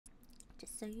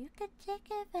so you could take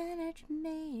advantage of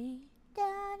me.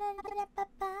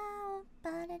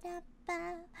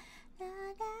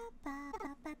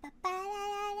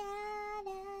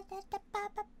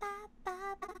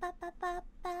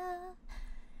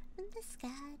 When the sky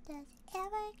does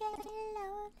ever get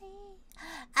lonely.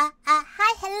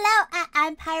 Hi, hello,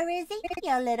 I'm Pyra,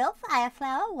 your little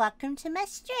fireflower. Welcome to my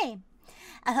stream.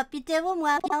 I hope you're doing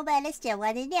well, but I still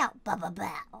want to know.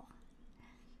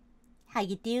 How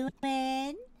you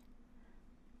doing?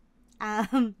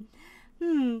 I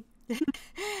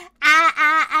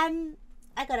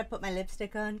gotta put my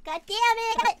lipstick on. God damn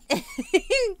it!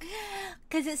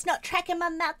 Because it's not tracking my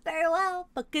mouth very well.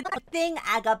 But good thing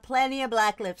I got plenty of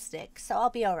black lipstick, so I'll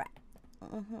be alright.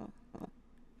 Well,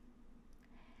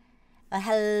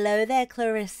 hello there,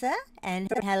 Clarissa, and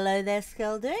hello there,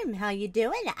 Skildoom. How you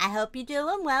doing? I hope you're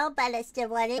doing well, but I still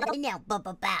want to know.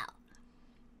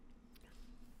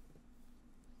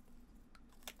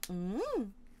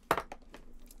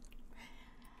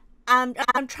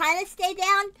 I'm trying to stay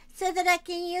down so that I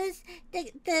can use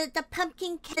the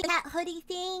pumpkin cat hoodie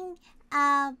thing.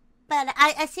 But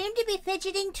I seem to be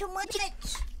fidgeting too much.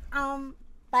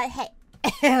 But hey.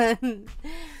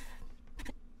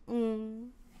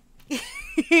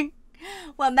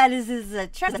 What matters is a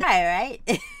try, right?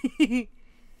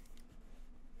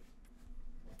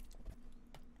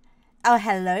 Oh,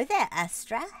 hello there,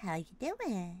 Astra. How you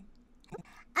doing?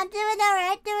 I'm doing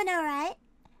alright,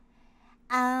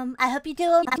 I hope you're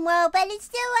doing well, but it's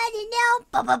still want to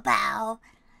know.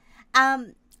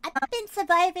 I've been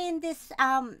surviving this,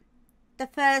 the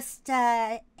first,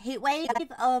 heat wave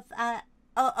of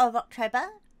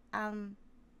October.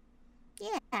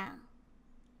 Yeah.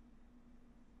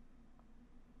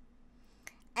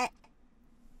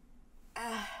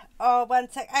 Oh, 1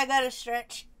 sec, I gotta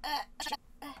stretch.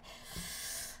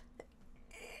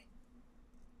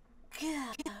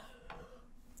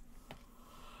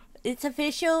 It's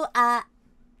official. I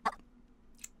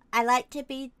like to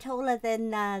be taller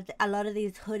than a lot of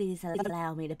these hoodies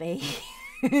allow me to be.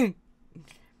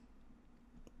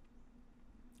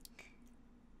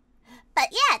 But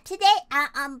yeah, today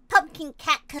I'm Pumpkin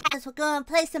Cat because we're going to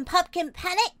play some Pumpkin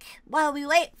Panic while we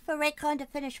wait for Raycon to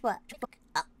finish work.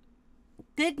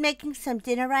 Good making some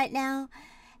dinner right now,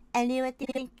 and you were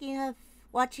thinking of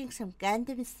watching some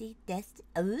Gundam Seed Destiny.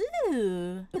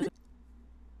 Ooh.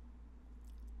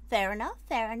 Fair enough,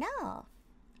 fair enough.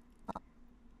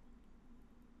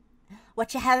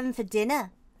 What you having for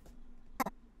dinner?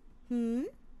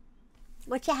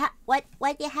 What you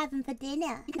having for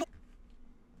dinner?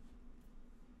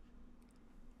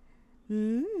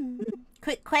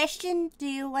 Quick question, do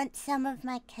you want some of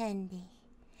my candy?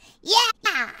 Yeah,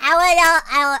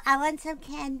 I want some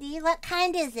candy. What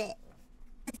kind is it?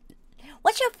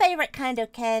 What's your favorite kind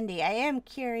of candy? I am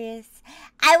curious.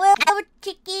 I will go with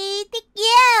Chicky. Thank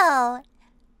you.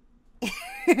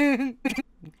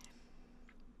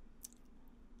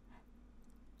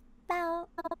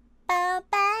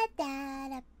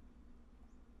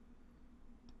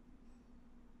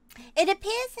 It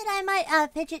appears that I might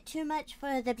fidget too much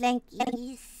for the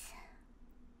blankies.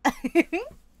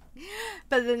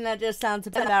 But then that just sounds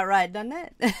about right, doesn't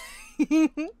it?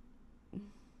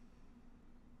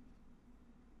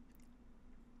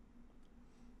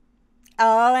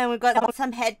 Oh, and we've got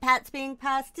some head pats being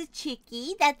passed to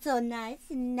Chicky. That's all nice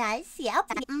and nice.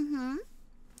 Yep.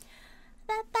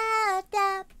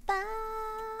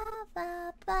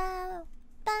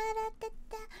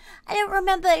 I don't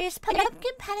remember. Is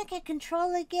Pumpkin Panic a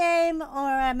controller game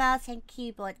or a mouse and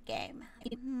keyboard game?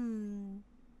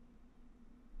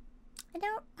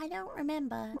 I don't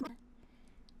remember.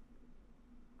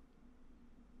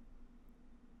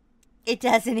 It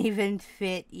doesn't even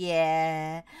fit.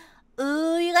 Yeah.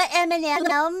 Ooh, you got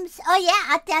M&Ms? Oh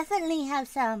yeah, I definitely have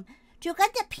some. Do you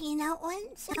got the peanut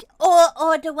ones?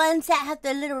 Or the ones that have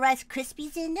the little Rice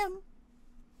Krispies in them?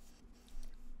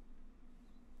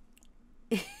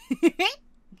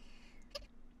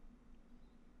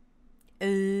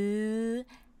 Ooh,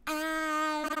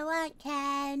 I want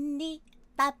candy.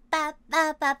 Ba ba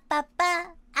ba ba ba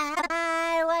ba.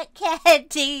 I want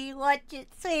candy. Watch it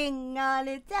swing on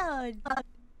its own.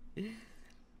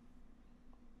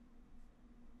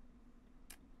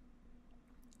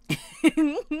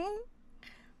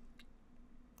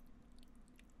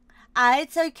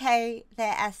 It's okay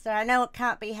there, Esther. I know it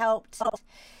can't be helped.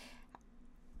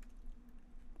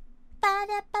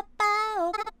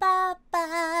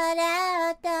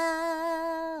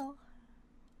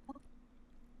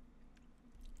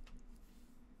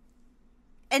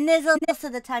 And there's also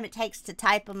the time it takes to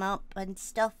type them up and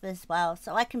stuff as well,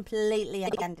 so I completely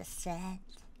understand.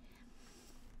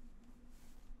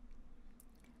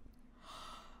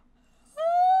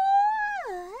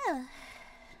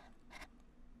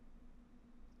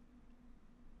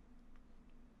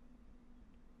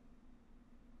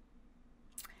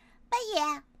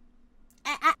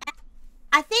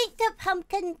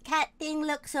 pumpkin cat thing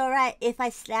looks alright if I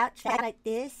slouch like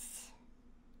this.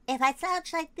 If I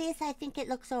slouch like this, I think it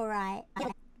looks alright.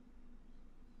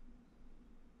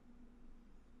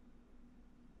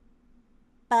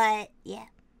 But, yeah.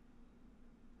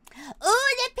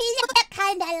 Ooh, the peanut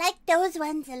kind. I like those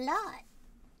ones a lot.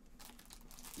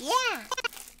 Yeah.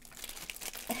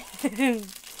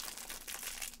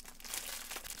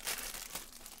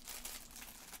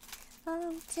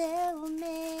 Tell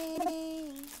me.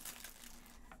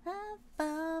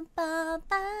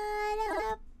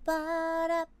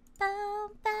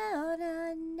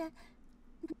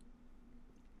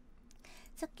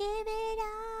 So give it all.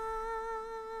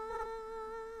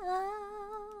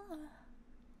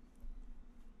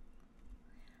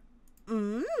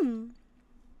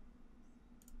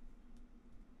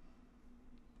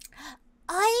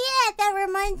 Oh yeah, that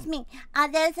reminds me.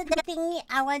 There's a thing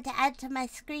I want to add to my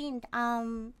screen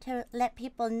to let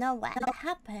people know what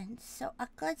happens. So I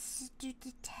got to do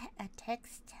a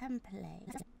text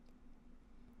template.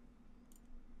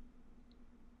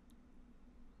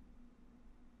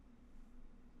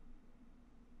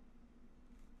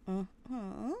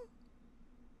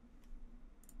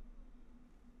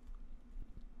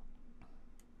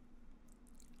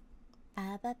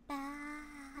 Ba ba ba.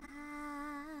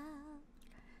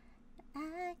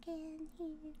 I can hear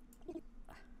you.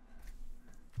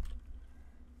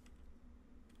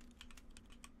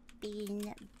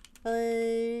 Being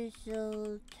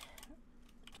buzzled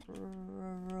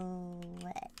through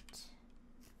it.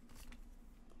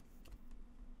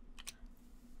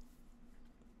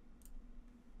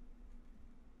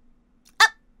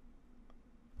 Up.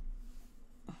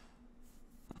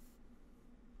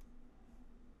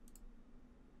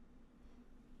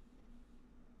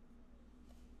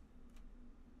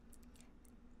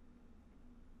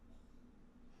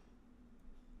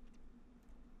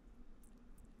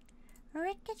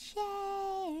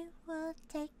 Ricochet will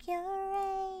take your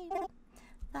aim.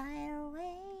 Fire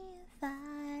away,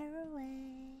 fire away.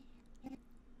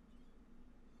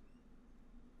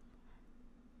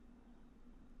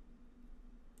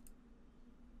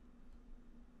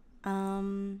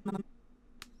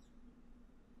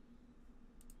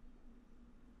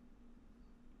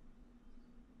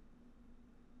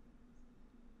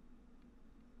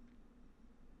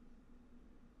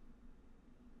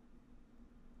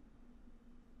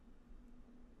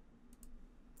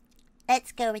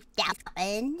 Let's go with that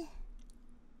one.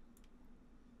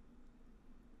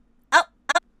 Oh,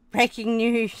 breaking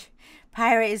news.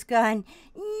 Pyra is gone.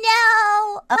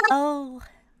 No! Oh.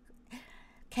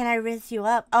 Can I riz you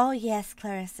up? Oh, yes,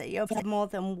 Clarissa. You're more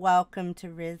than welcome to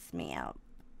riz me up.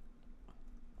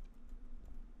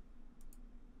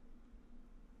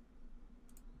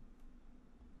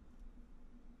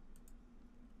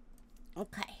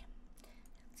 Okay.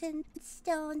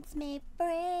 Stones may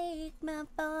break my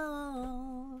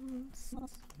bones.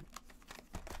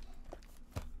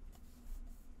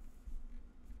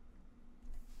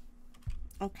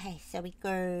 Okay, so we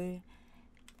go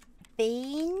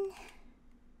bean,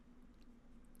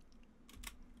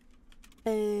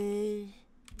 buzzled,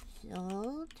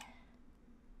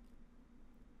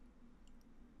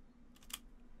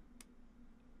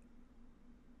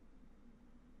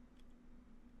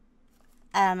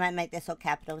 I might make this all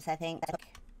capitals, I think.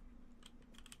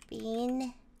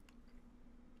 Bean,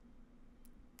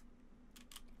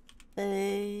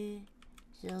 buzzled,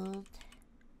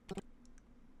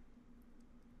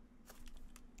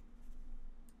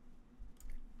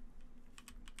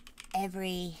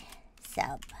 every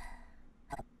sub.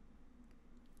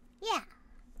 Yeah.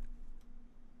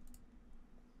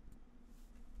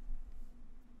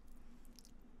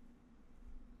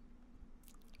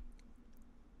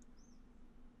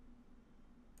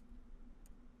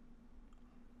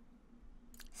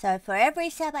 So for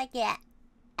every sub I get,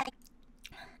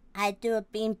 I do a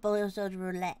bean buzzled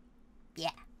roulette. Yeah.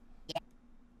 Yeah.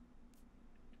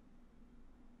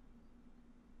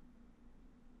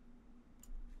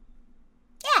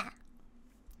 Yeah.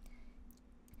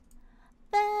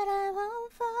 But I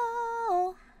won't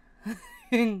fall.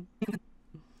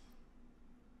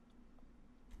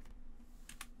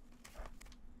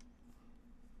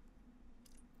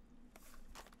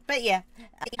 But yeah,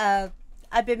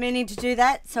 I've been meaning to do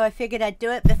that, so I figured I'd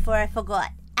do it before I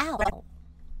forgot. Ow.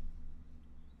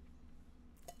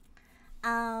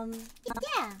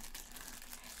 Yeah.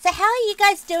 So how are you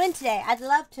guys doing today? I'd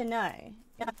love to know.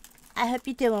 I hope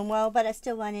you're doing well, but I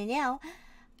still want to know.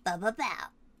 Oh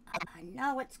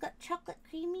no, it's got chocolate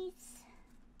creamies.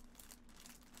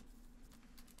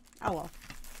 Oh well.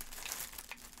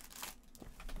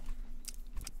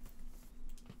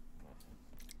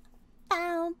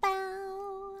 Bow, bow.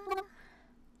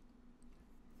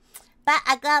 but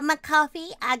I got my coffee.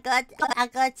 I got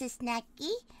a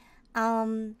snacky.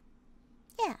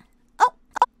 Yeah. Oh.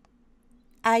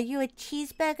 Are you a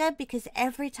cheeseburger? Because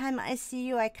every time I see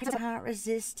you, I can't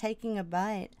resist taking a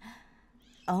bite.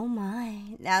 Oh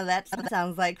my. Now that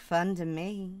sounds like fun to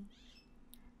me.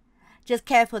 Just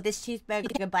careful, this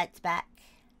cheeseburger bites back.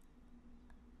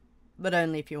 But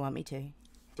only if you want me to.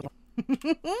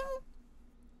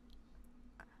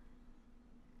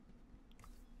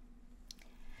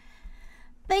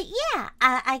 But yeah,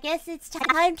 I guess it's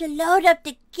time to load up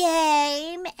the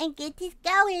game and get this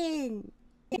going.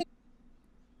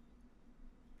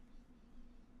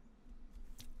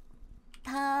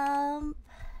 Oh,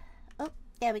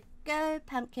 there we go.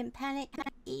 Pumpkin Panic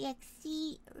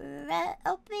EXE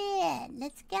open.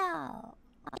 Let's go.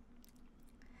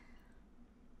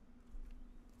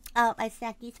 Oh, my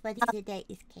snackies for today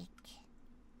is cake.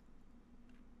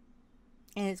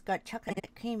 And it's got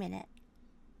chocolate cream in it.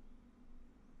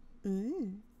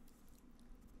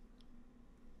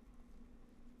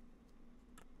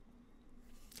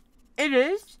 It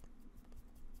is.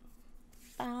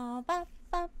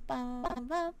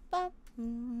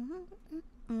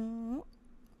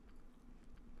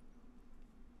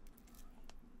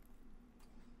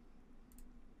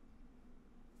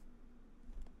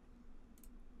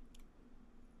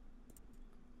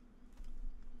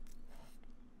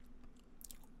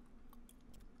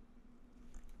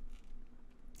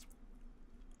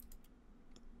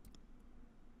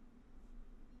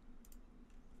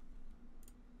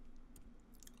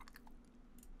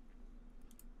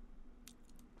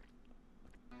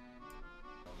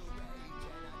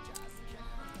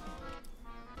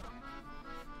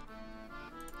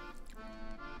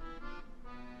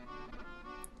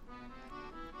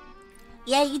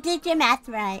 Yeah, you did your math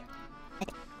right.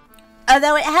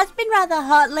 Although it has been rather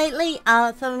hot lately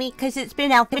for me, because it's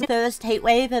been our first heat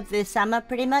wave of the summer,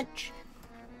 pretty much.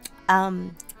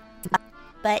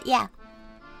 But yeah.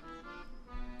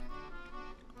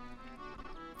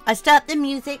 I stopped the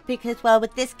music because, well,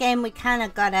 with this game we kind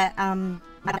of gotta,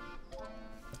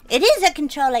 it is a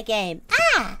controller game.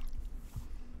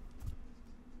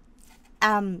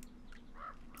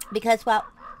 Because, well,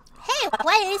 hey,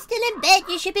 why are you still in bed?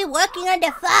 You should be working on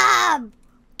the farm.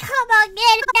 Come on,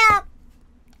 get up.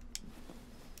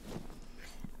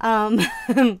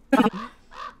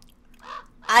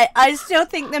 I still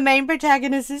think the main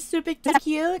protagonist is super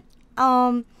cute.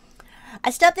 I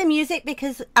stopped the music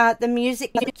because the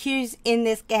music cues in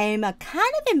this game are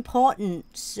kind of important.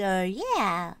 So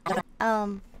yeah.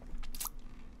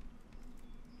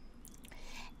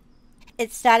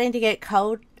 It's starting to get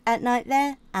cold at night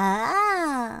there.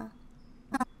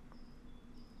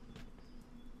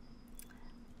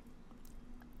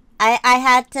 I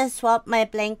had to swap my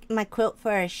quilt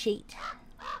for a sheet.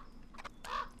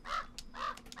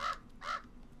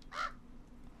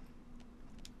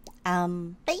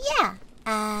 But yeah,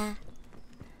 I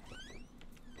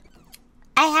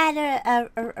had a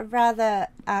rather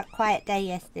quiet day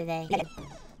yesterday.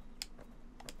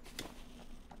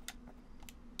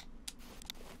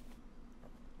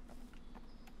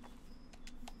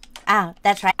 Oh,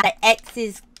 that's right. The X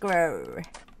is grow.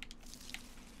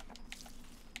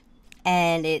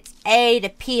 And it's A to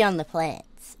P on the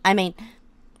plants. I mean,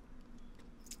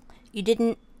 you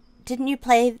didn't you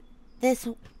play this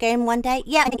game one day?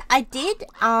 Yeah, I did.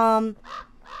 But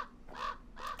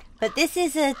this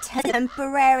is a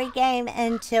temporary game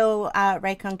until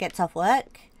Raycon gets off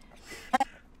work.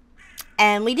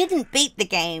 And we didn't beat the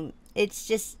game. It's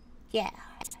just, yeah.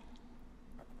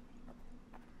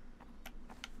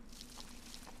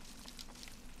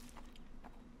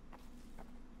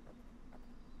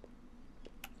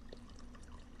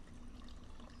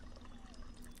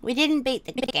 We didn't beat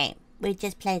the game. We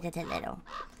just played it a little.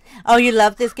 Oh, you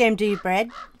love this game, do you,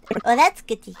 Bread? Oh, that's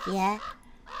good to hear.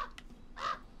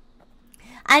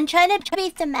 I'm trying to be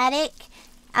thematic.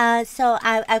 So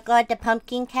I've got the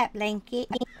pumpkin cat blanket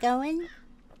going.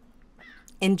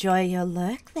 Enjoy your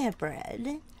lurk there,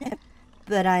 Bread.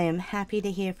 But I am happy to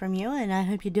hear from you, and I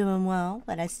hope you're doing well.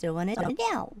 But I still want to know.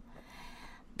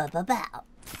 Bow.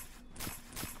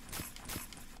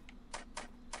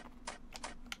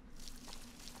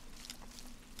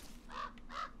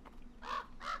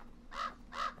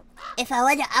 If I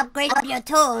want to upgrade your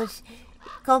tools,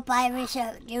 go buy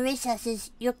your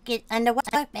resources. You'll get under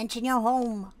workbench in your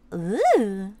home.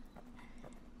 Ooh.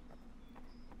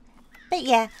 But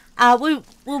yeah,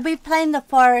 we'll be playing the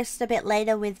forest a bit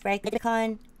later with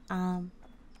Raycon.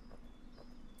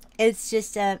 It's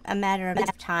just a matter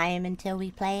of time until we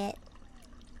play it.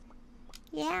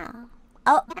 Yeah.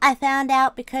 Oh, I found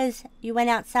out because you went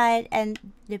outside and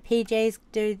the PJs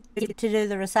to do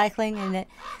the recycling and the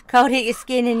cold hit your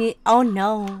skin and you... Oh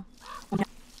no.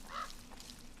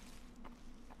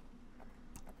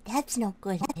 That's not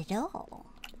good at all.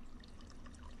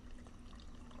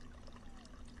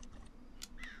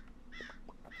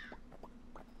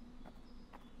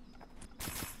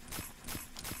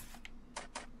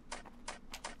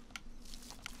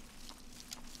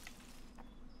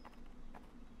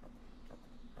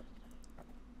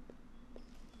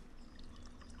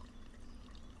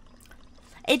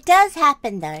 It does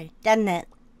happen though, doesn't it?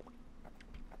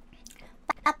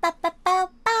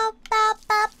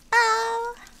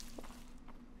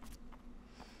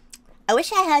 I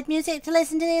wish I had music to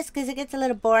listen to this because it gets a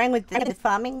little boring with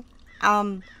farming.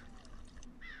 But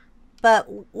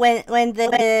when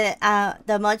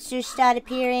the monsters start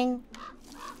appearing,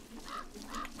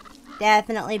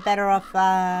 definitely better off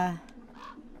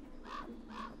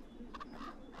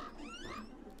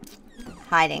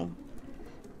hiding.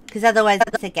 Because otherwise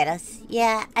they'll get us.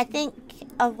 Yeah, I think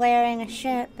of wearing a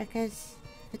shirt because...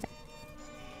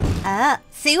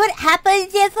 see what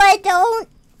happens if I don't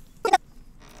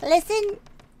listen?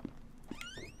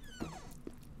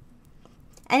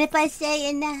 And if I stay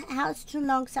in the house too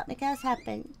long, something else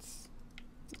happens.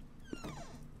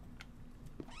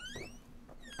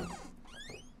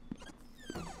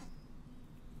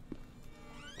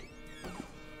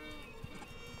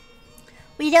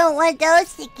 We don't want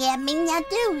those to get me now,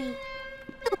 do we?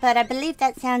 But I believe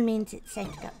that sound means it's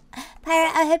safe to go.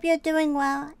 Pyra, I hope you're doing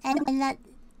well. And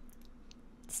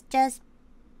that's just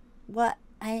what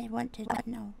I want to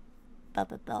know. Blah,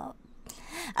 blah, blah.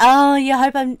 Oh, you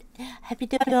hope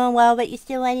you're doing well, but you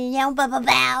still want to know. Blah, blah,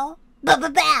 bow. Blah, blah,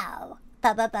 bow.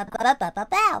 Blah, blah, blah, blah, blah, blah,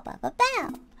 bow. Blah, blah,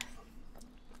 bow.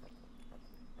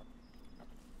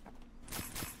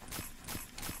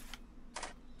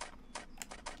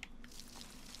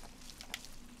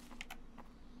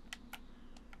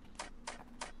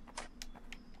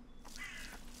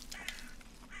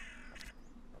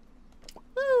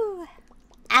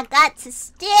 I got to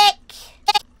stick.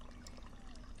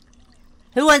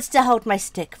 Who wants to hold my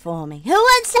stick for me? Who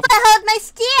wants to hold my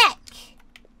stick?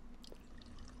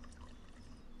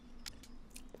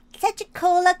 Such a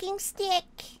cool looking stick.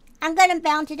 I'm gonna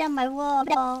mount it on my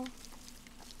wall.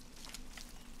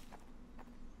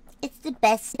 It's the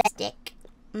best stick.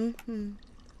 Mm-hmm.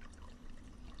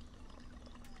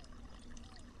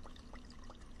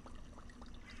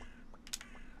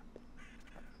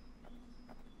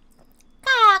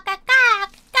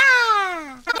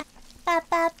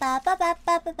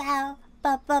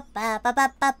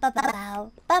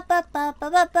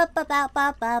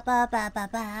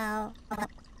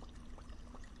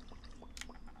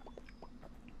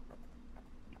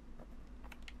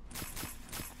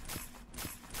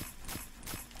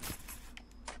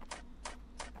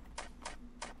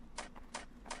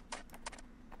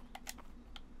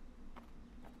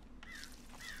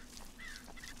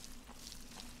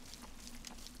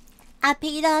 I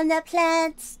peed on the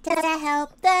plants to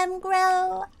help them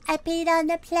grow. I peed on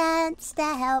the plants to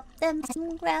help them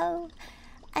grow.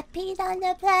 I peed on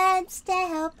the plants to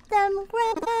help them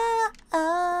grow.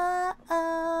 Oh,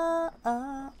 oh,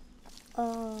 oh,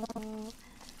 oh.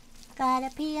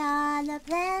 Gotta pee on the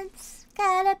plants.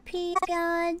 Gotta pee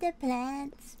on the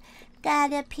plants.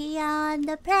 Gotta pee on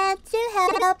the plants to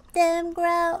help them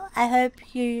grow. I hope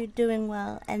you're doing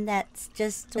well, and that's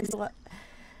just what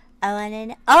I want to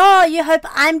know. Oh, you hope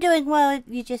I'm doing well.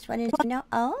 You just wanted to know.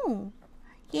 Oh,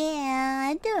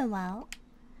 yeah, I'm doing well.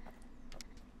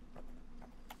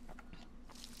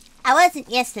 I wasn't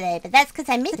yesterday, but that's because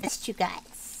I missed you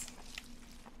guys.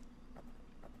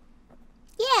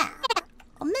 Yeah,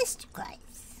 I missed you guys.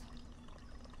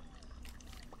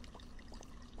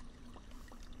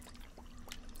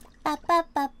 Ba, ba,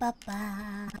 ba, ba,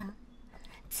 ba.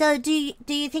 So, do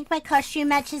you think my costume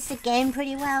matches the game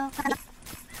pretty well?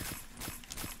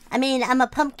 I mean, I'm a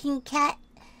pumpkin cat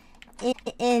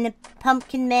and a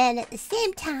pumpkin man at the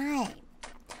same time.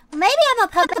 Maybe I'm a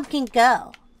pumpkin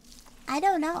girl. I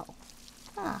don't know.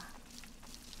 Huh.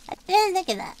 I didn't think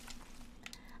of that.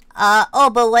 Oh,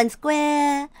 but 1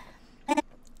 square.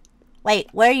 Wait,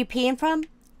 where are you peeing from?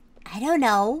 I don't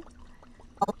know.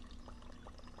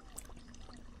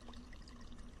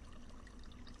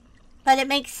 But it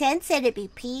makes sense that it'd be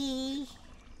pee.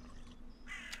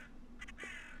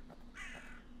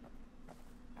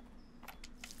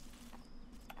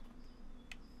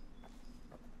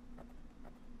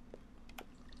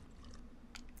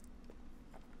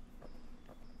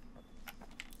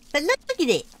 But look at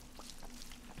it.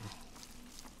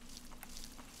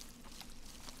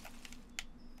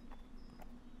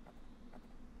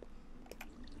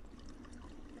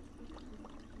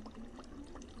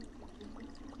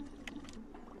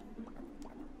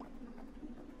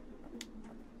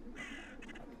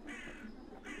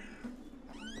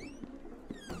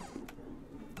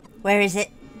 Where is it?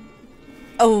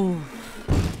 Oh.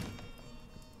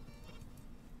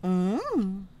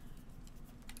 Mmm.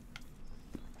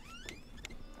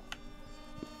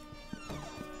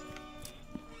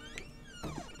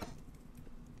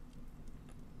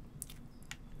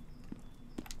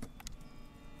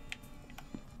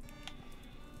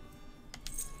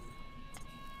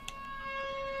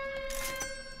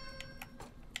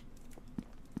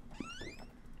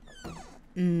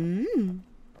 Mmm.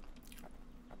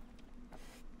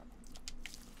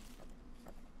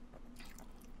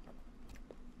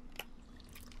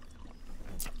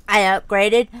 I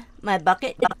upgraded my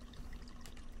bucket,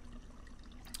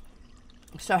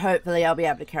 so hopefully I'll be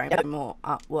able to carry more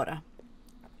water.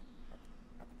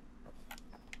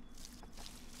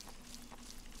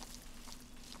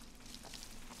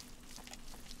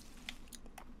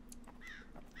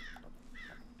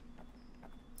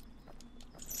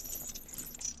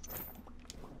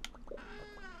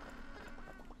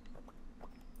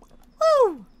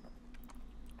 Woo!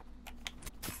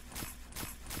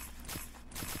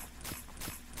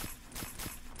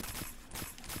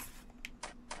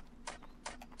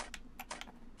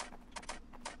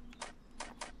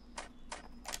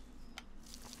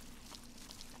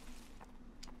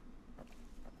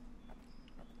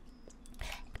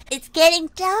 It's getting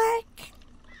dark.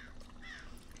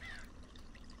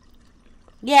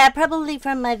 Yeah, probably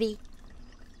from my V.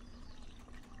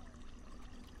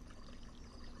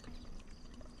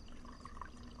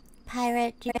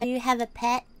 Pyra, do you have a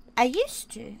pet? I used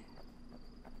to.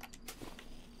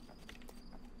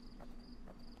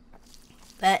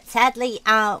 But sadly,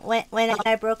 when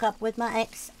I broke up with my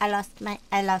ex, I lost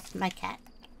my cat.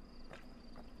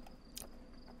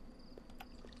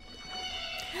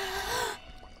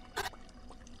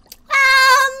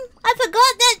 I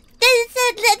forgot that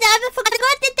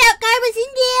that guy was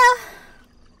in there.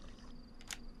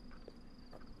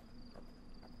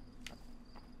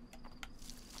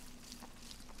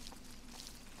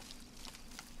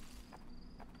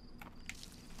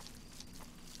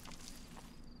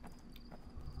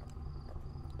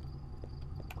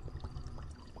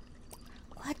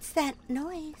 What's that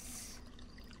noise?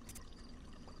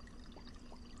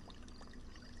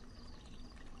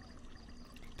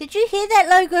 Did you hear that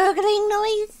low gurgling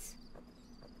noise?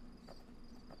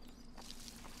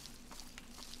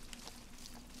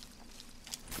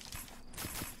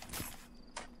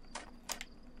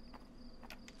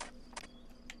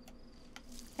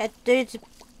 That dude's...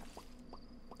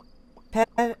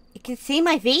 You can see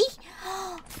my V?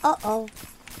 Uh-oh.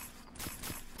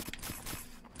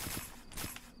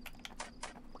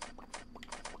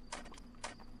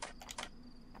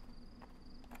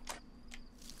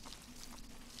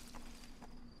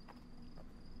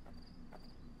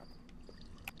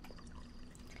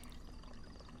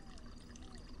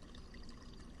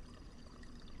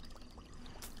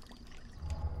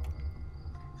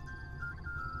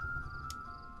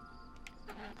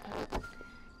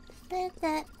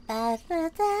 That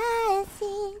I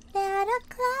see that a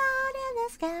cloud in the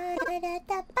sky.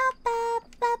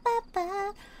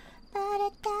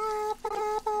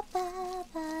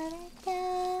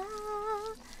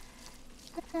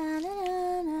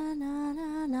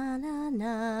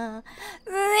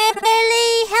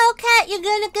 Really, Hellcat? You're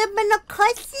gonna give me a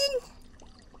question?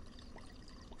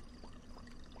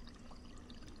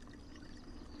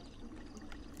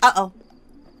 Uh-oh.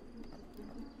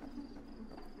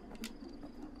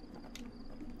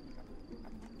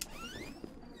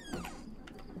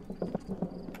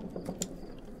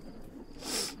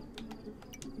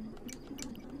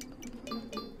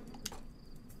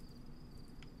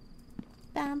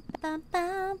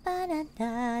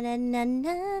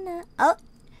 Oh,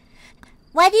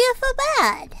 why do you feel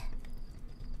bad?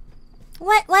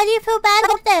 Why do you feel bad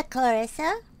with that,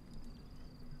 Clarissa?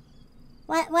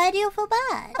 Why do you feel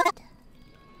bad?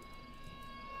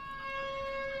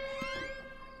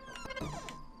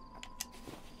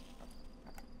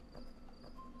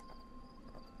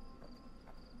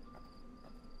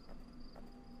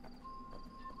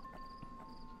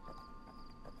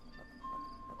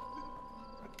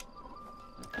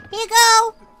 Here you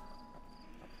go.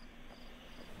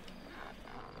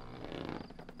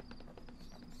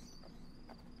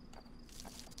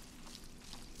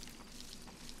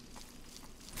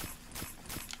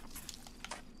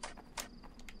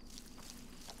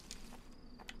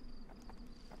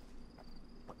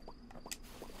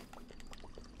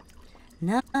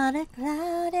 Not a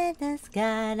cloud in the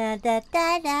sky. Da da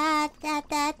da da da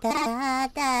da da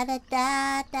da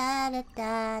da da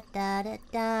da da da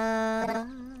da.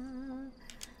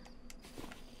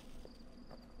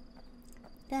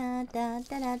 Da da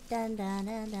da da da da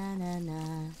da da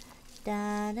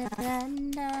da da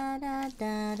da da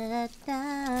da da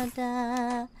da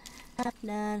da.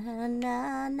 Na na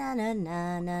na na na na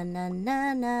na na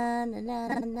na na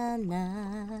na na.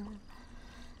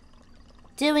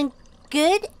 Doing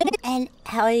good. And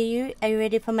how are you? Are you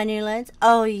ready for my new loans?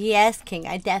 Oh yes, King.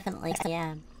 I definitely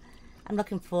am. I'm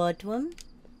looking forward to them.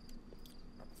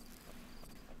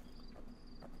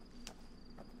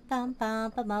 Bum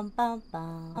bum bum bum bum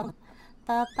bum.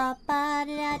 Ba ba ba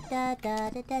da da da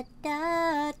da da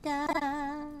da da.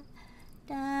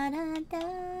 Da da da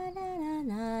da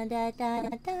da da da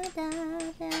da da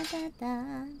da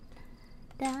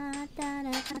da da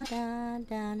da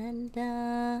da da da.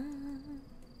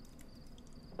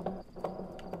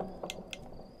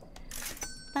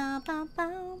 Ba ba ba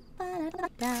ba da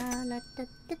da da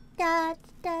da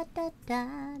da da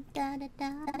da da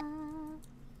da.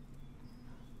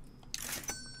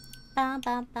 Ba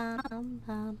ba ba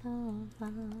ba ba ba.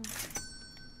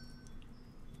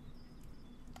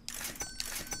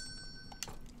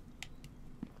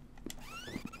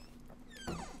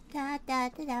 Da da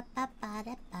da da ba ba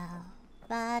da ba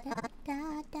ba da da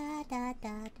da da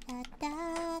da da da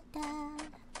da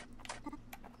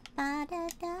ba da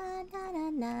da da da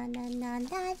na na na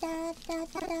da da da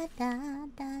da da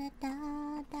da da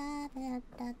da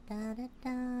da da da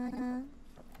da.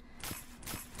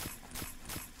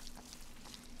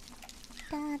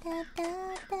 Da da da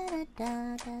da da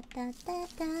da da da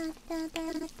da da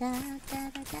da da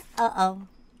da. Uh-oh.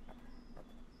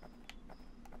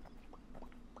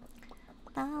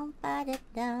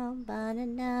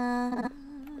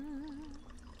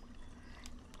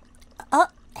 Oh,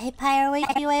 hey Pyra,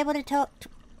 were you able to talk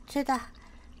to the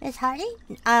Miss Hardy?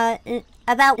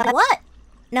 About what?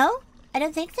 No, I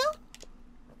don't think so.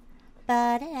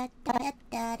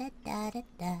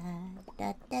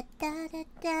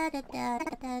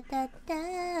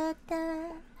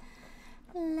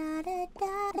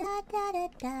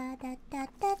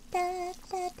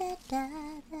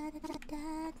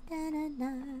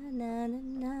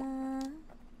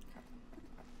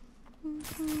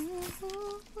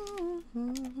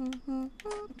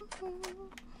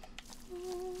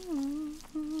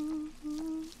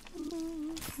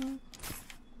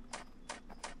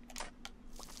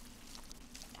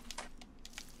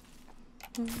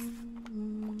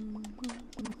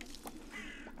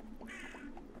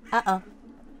 Uh-oh.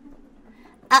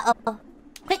 Uh-oh.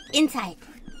 Quick insight.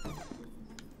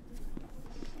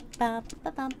 Ba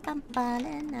ba bum bum ba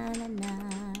na na na na.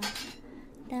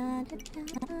 Da da da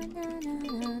na na na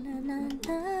na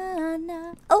na na.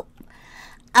 Oh!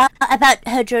 About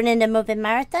her joining the moving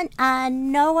marathon?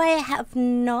 No, I have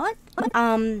not.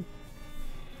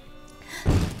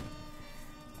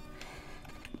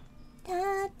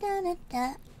 Da da da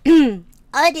da.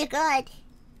 Oh dear God.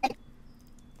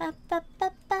 Ba ba ba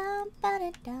ba ba da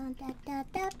da da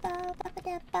da ba ba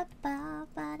da ba ba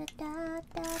ba da da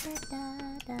da da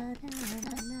da da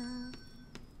da.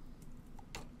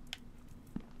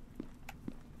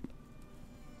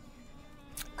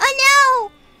 Oh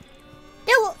no!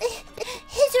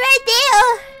 He's right there.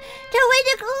 The way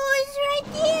to go is right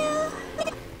there.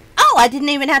 Oh, I didn't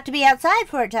even have to be outside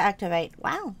for it to activate.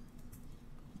 Wow.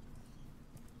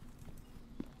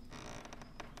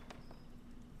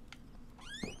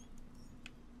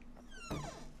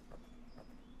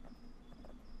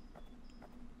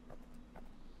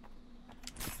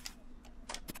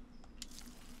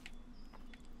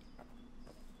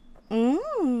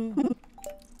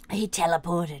 He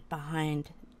teleported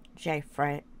behind J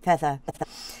Feather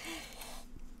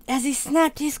as he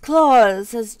snapped his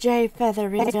claws as J Feather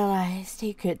realized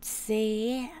he could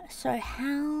see. So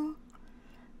how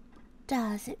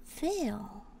does it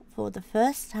feel for the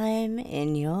first time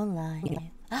in your life?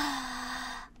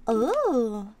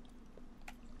 Ooh.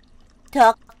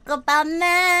 Talk about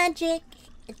magic.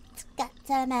 It's got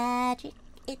the magic.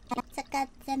 It's got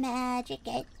the magic.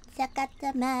 It's got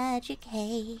the magic.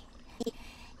 Hey.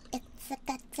 It's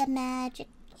got the magic.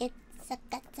 It's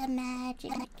got the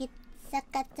magic. It's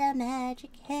got the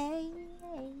magic. Hey,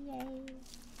 hey, hey.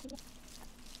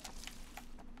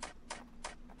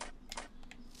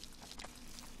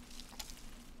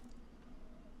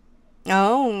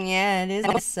 Oh, yeah, it is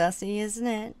sussy, isn't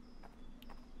it?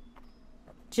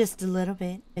 Just a little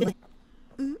bit.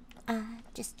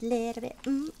 Just a little bit.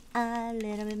 A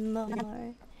little bit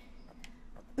more.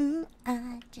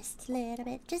 Just a little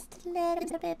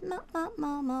bit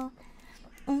more.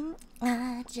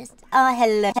 Oh,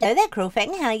 hello there,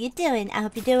 Crawfang. How you doing? I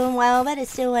hope you're doing well, but I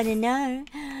still want to know.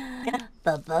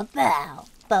 Ba-ba-bow.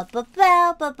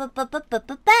 Ba-ba-bow.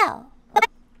 Ba-ba-ba-ba-ba-ba-bow.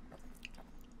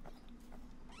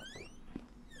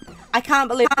 I can't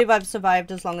believe I've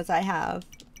survived as long as I have.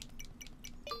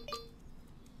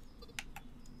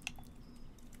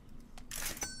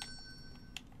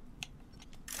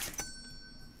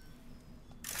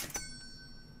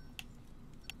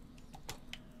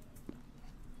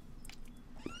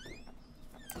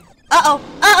 Uh-oh!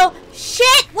 Uh-oh!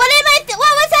 Shit! What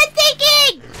was I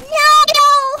thinking? No!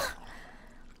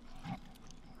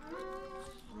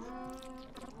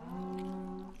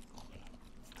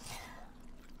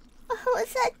 What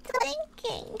was I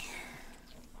thinking?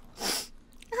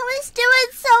 I was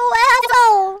doing so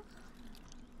well!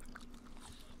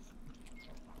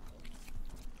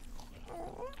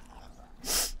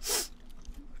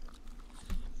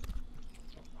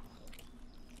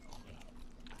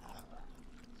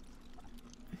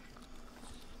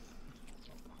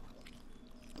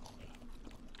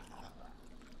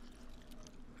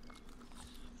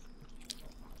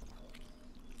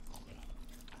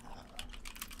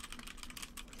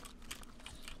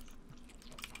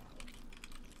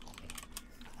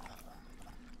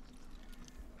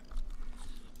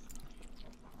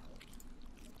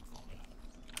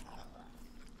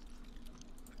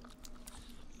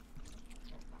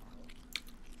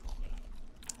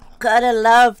 Gotta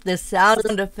love the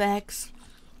sound effects.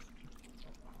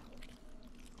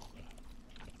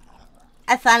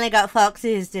 I finally got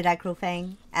foxes, did I, Cruel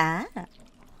Fang? Ah.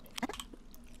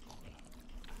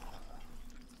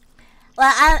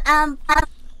 Well,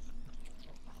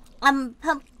 I'm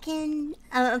pumpkin.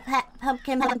 I'm a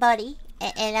pumpkin body,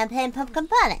 and I'm playing pumpkin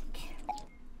panic.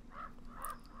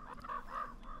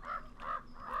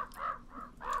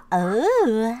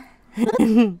 Oh.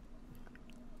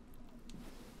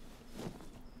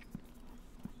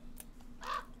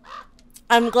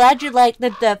 I'm glad you like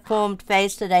the deformed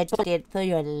face that I did for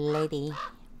your lady.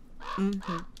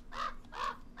 Mm-hmm.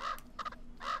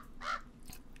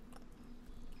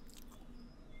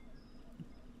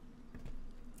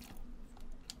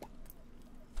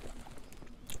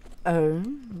 Oh,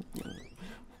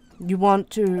 you want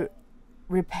to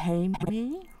repay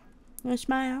me? I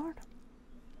smiled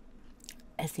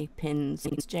as he pins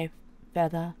J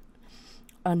Feather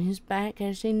on his back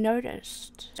as he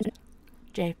noticed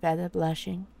J Feather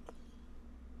blushing.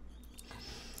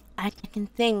 I can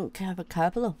think of a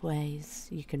couple of ways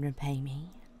you can repay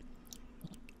me.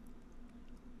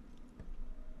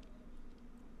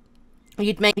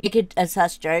 You'd make a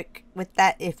sus joke with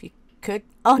that if you could.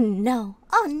 Oh no!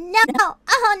 Oh no!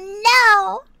 Oh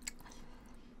no!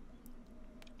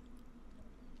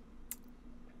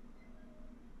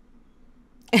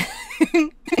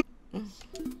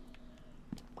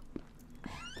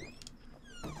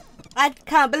 I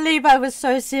can't believe I was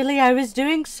so silly. I was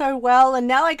doing so well and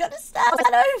now I gotta start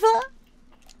over.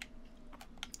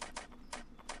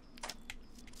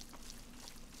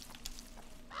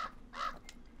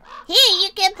 Here, you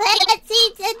can plant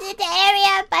seeds into the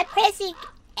area by pressing...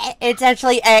 It's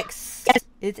actually X.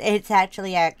 It's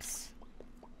actually X.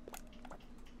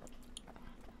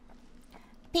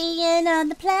 Peeing on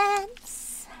the plants.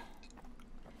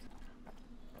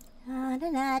 I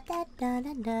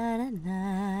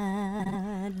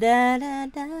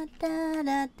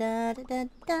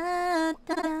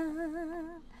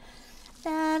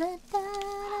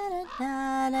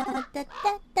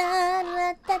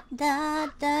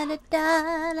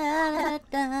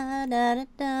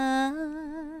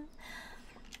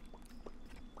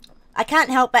can't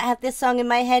help but have this song in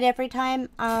my head every time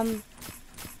I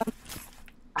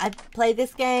play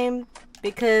this game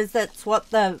because that's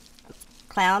what the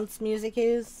clown's music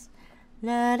is.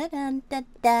 La da da da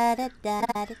da da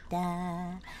da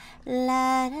da.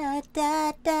 La da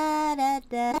da da da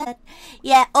da.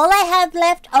 Yeah, all I have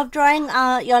left of drawing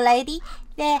your lady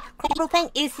there, cool thing,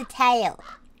 is the tail.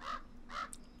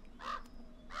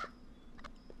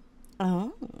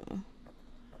 Oh.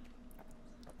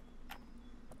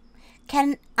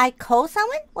 Can I call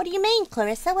someone? What do you mean,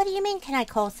 Clarissa? What do you mean, can I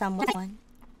call someone?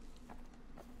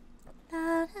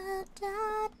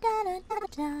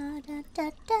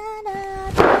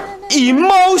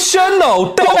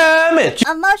 Emotional damage.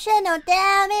 Emotional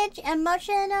damage.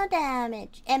 Emotional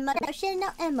damage. Emotional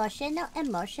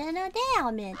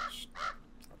damage.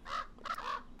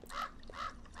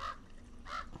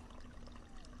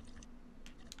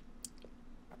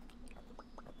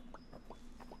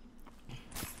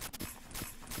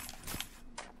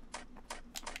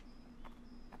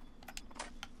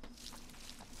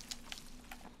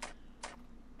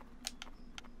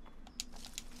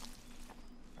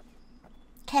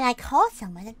 Can I call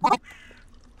someone?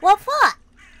 What for?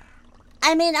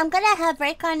 I mean, I'm gonna have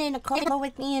Raycon in a call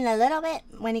with me in a little bit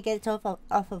when he gets off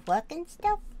of work and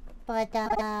stuff. But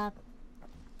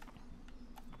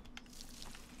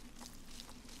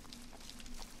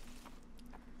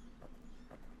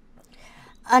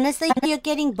Honestly, you're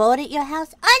getting bored at your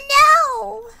house? Oh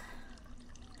no!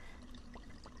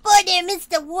 Boredom is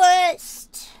the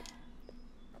worst.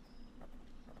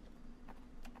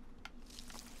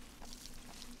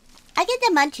 I get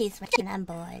the munchies when I'm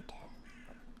bored.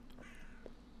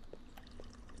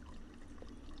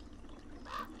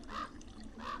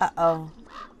 Uh-oh.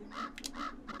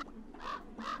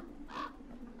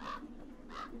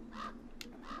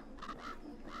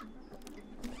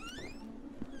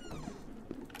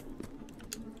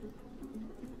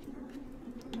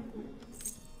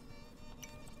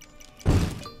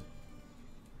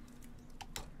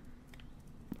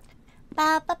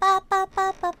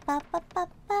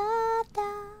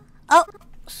 Oh,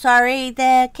 sorry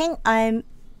there, King.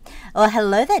 Oh,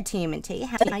 hello there, TMNT.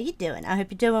 How are you doing? I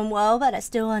hope you're doing well, but I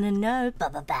still want to know.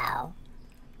 Bow.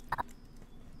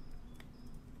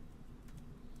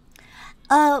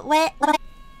 Oh,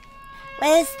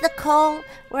 where's the call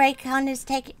where I can't just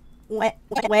take it?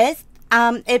 Where's?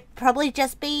 It'd probably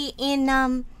just be in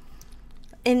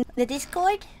the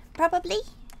Discord, probably.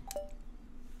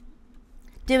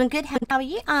 Doing good. How are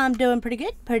you? I'm doing pretty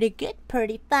good.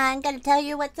 Pretty fine. Gotta tell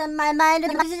you what's on my mind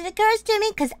as it occurs to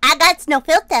me, cause I got no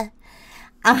filter.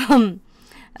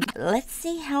 Let's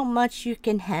see how much you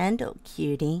can handle,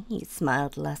 cutie. He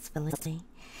smiled lustfully.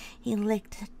 He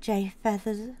licked Jay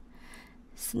Feather's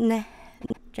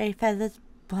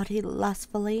body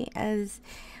lustfully as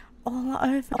all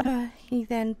over. He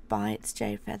then bites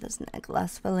Jay Feather's neck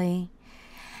lustfully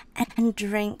and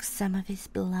drinks some of his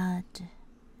blood.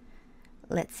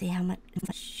 Let's see how much.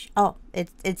 Oh,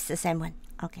 it's the same one.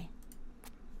 Okay.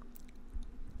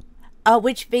 Oh,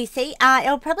 which VC?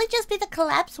 It'll probably just be the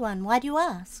collapse one. Why do you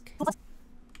ask?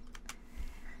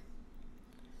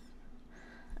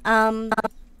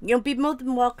 You'll be more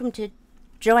than welcome to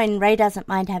join. Ray doesn't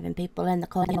mind having people in the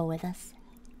call with us.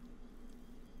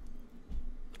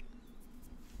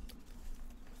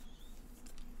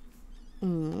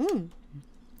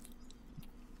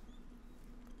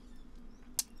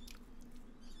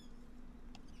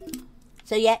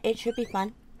 So yeah, it should be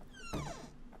fun.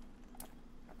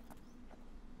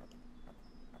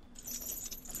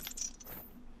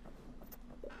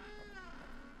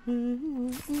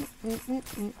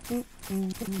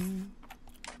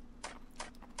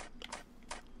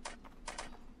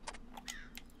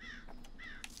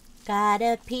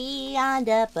 Gotta pee on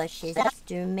the bushes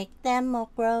to make them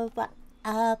all grow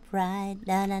upright.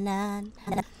 Na na na.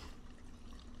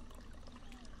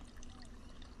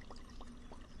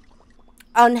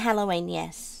 On Halloween,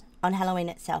 yes. On Halloween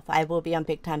itself, I will be on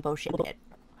Big Time Bullshit.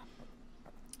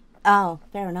 Oh,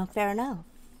 fair enough.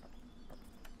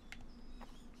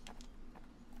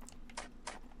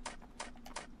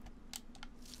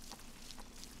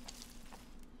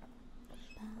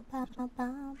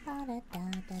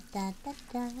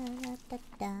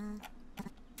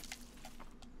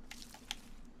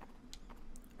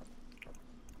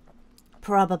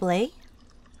 Probably.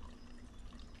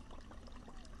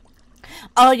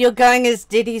 Oh, you're going as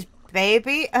Diddy's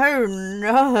baby? Oh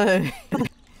no.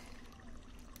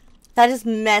 That is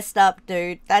messed up,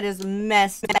 dude. That is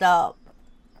messed up.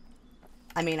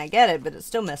 I mean, I get it, but it's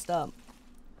still messed up.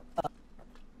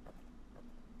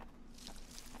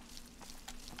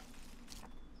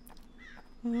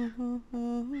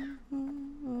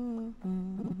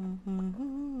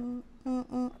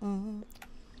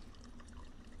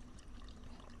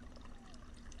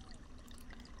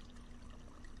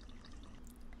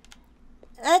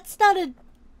 That's not a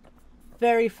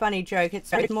very funny joke.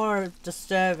 It's more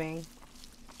disturbing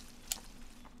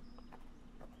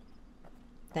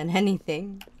than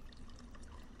anything.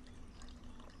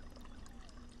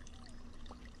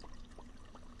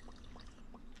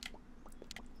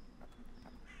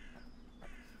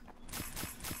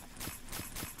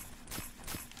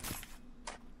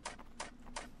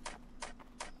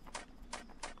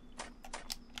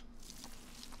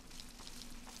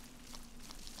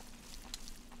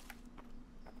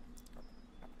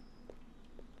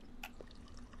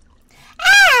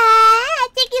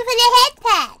 Thank you for the head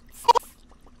pats.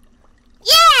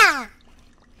 Yeah.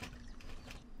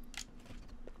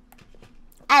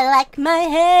 I like my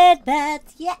head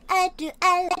pats. Yeah, I do.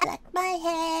 I like my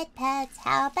head pats.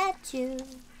 How about you?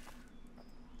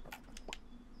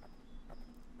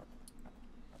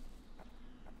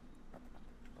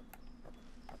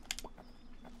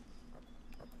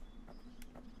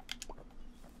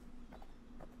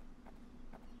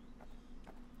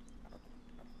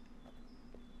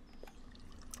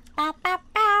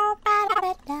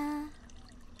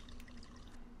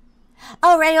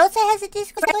 Oh, Ray also has a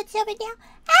Discord server now.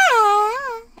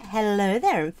 Ah, Hello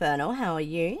there, Infernal. How are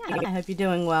you? I hope you're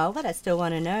doing well, but I still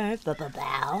want to know.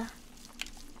 Bow.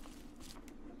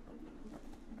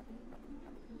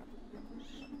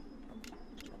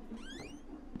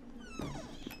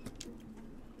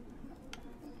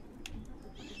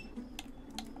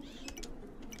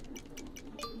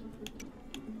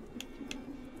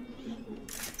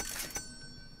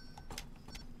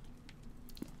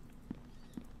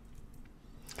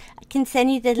 Can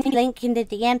send you the link in the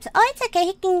DMs. Oh, it's okay.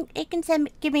 He can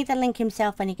give me the link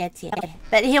himself when he gets here.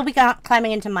 But he'll be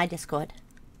climbing into my Discord.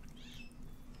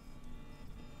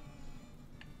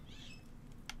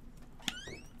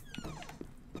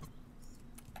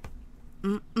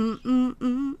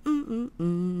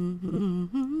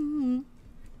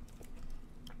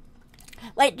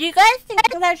 Wait, do you guys think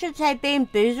I should say being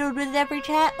boozled with every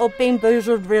chat or being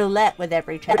boozled roulette with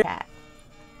every chat?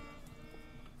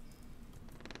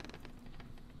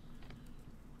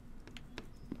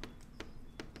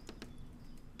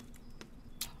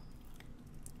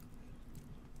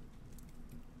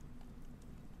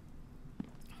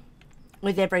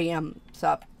 With every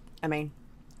sub, I mean.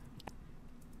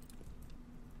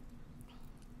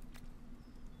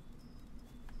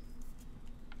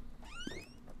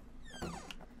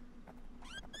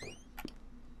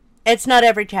 It's not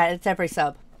every chat, it's every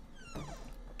sub.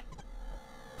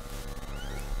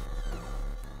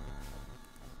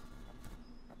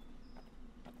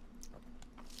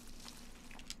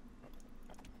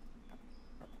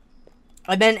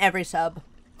 I meant every sub.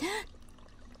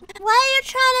 Why are you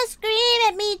trying to scream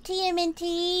at me,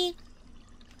 TMNT?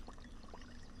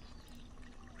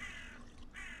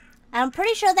 I'm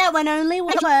pretty sure that one only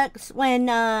works when,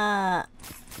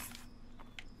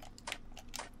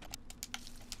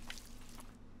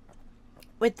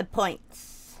 with the points.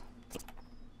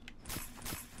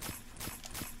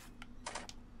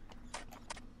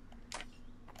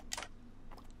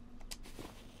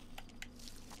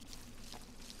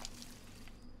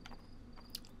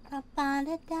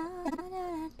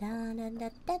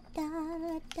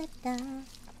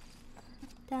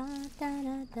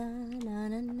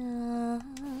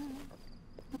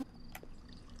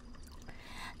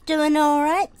 Doing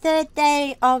alright. Third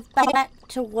day of back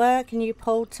to work and you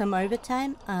pulled some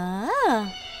overtime.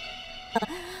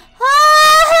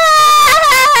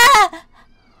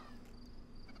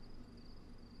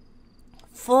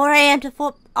 4 a.m. to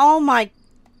 4. Oh my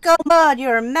God,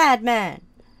 you're a madman.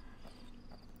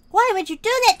 Why would you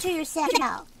do that to yourself?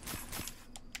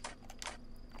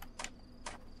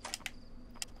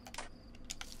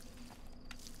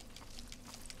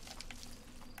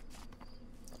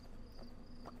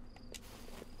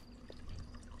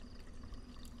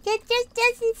 That just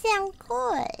doesn't sound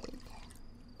good.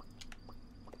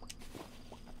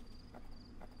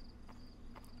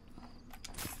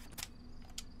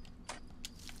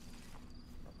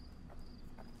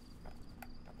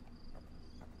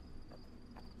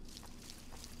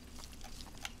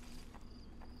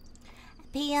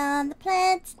 I pee on the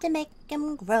plants to make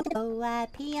them grow. I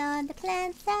pee on the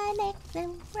plants, I make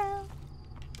them grow.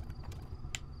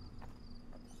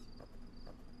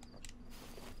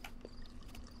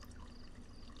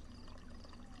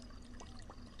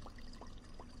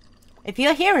 If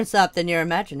you're hearing something, you're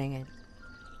imagining it.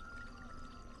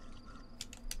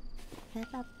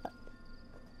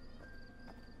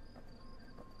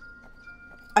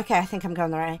 Okay, I think I'm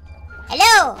going the right way.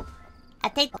 Hello! I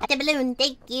take the balloon,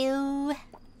 thank you.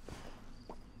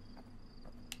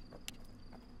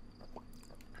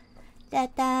 Da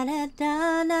da da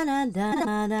da da da da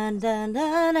da da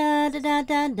da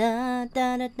da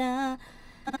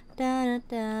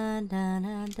da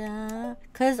da da.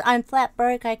 Cause I'm flat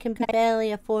broke, I can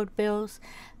barely afford bills,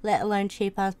 let alone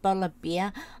cheap ass bottle of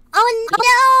beer.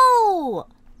 Oh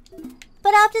no!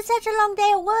 But after such a long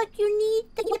day of work, you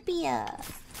need the beer.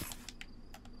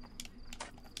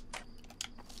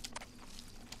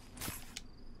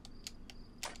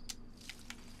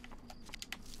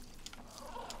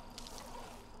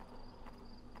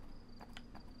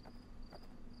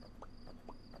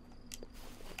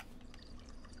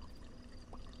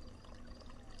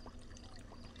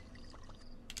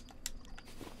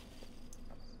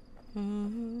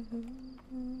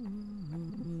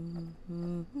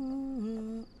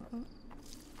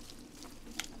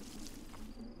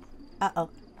 Uh-oh.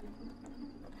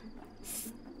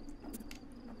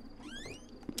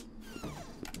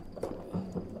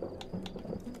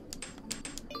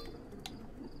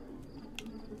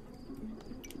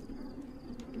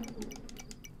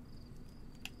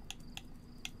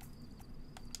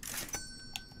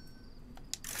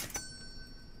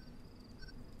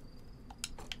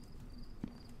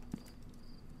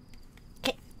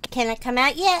 Can I come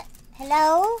out yet?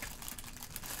 Hello?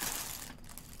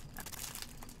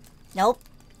 Nope.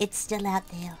 It's still out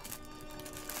there.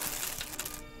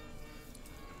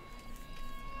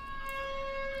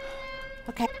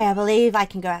 Okay, I believe I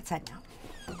can go outside now.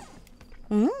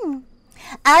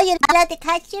 Oh, you love the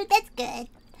costume? That's good.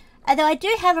 Although I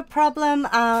do have a problem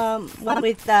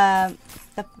with the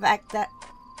fact that...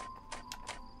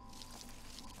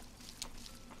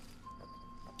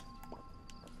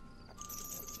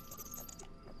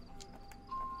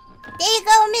 There you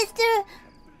go, mister.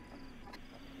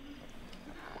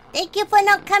 Thank you for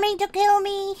not coming to kill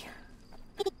me.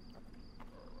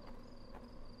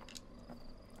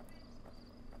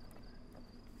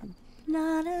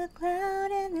 Not a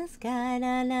cloud in the sky,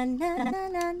 na na na na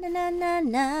na na na na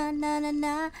na na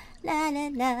na na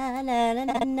na na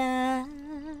na na.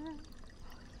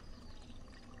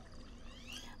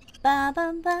 Ba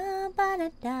ba ba ba da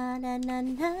da na na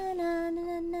na na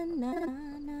na na na na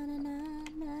na.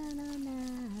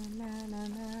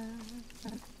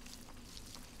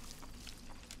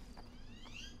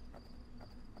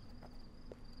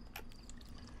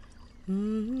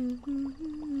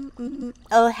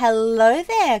 Oh, hello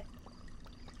there,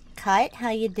 Kite. How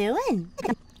you doing?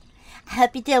 I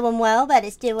hope you're doing well, but I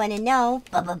still want to know,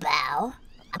 bow.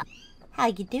 How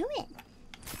you doing?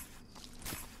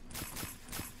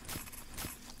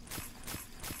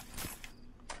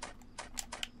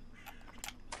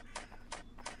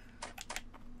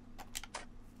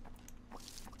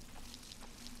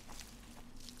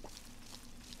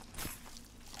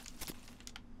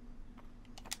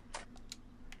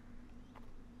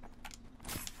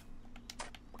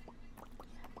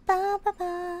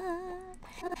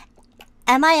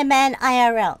 Am I a man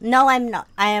IRL? No, I'm not.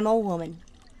 I am a woman.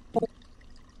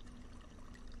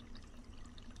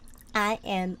 I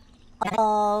am a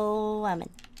woman.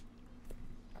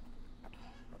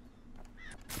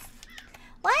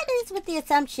 What is with the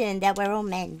assumption that we're all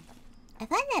men? I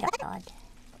find that odd.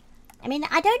 I mean,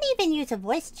 I don't even use a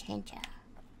voice changer.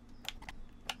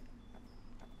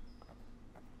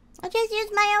 I just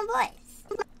use my own voice.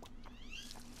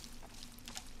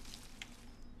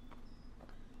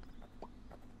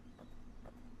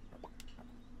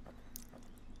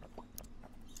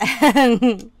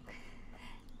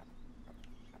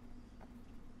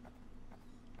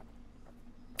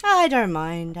 I don't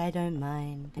mind. I don't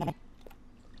mind.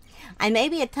 I may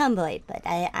be a tomboy, but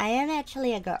I am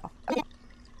actually a girl.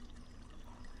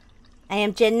 I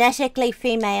am genetically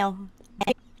female,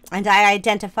 and I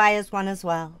identify as one as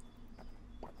well.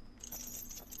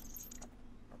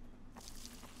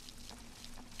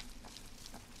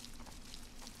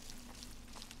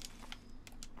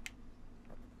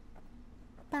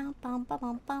 Bow, bow, bow,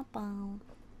 bow, bow, bow.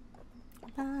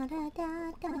 Ba da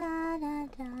da da da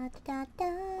da da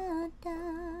da da.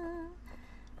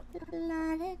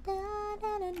 La da da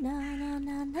da da da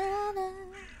da da da.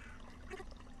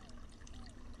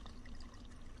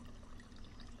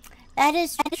 That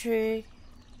is true.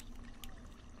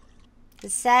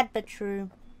 It's sad but true.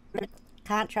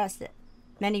 Can't trust it.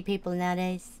 Many people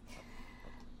nowadays.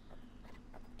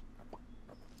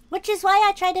 Which is why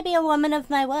I try to be a woman of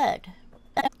my word.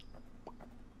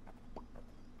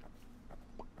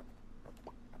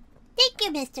 Thank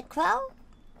you, Mr. Crow.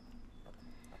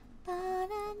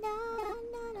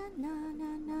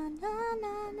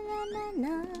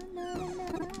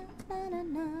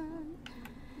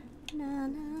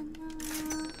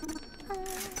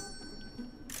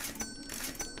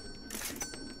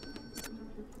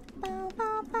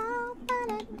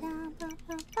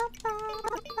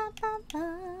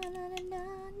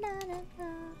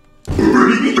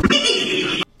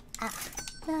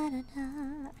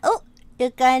 Oh, you're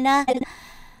gonna...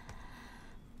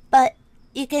 But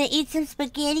you're gonna eat some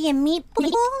spaghetti and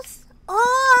meatballs?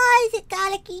 Oh, is it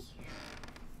garlicky?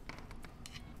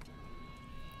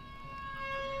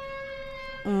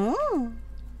 Mmm.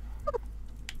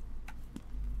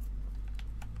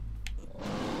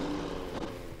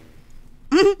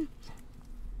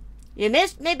 You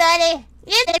missed me, buddy.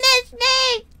 You missed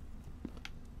me.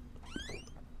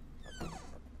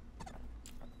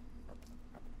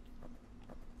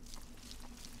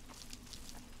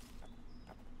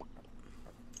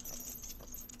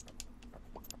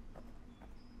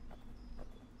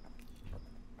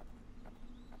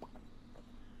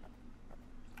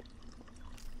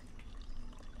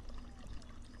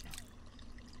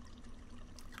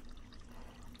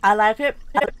 I like it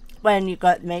when you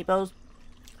got meatballs.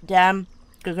 Damn,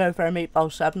 could go for a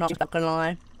meatball sub, not gonna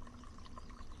lie.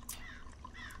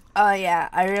 Oh yeah,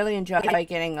 I really enjoy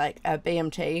getting like a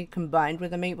BMT combined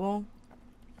with a meatball.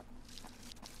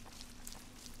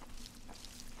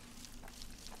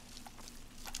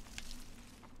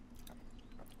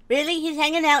 Really? He's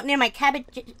hanging out near my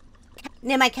cabbage...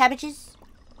 Near my cabbages?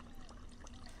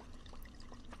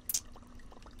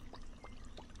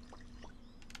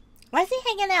 Why is he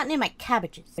hanging out near my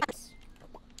cabbages?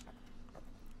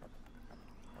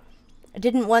 I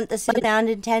didn't want the sound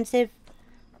intensive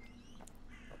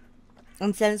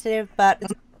and sensitive, but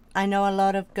I know a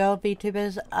lot of girl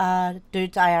VTubers are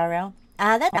dudes IRL.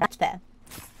 That's fair.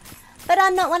 But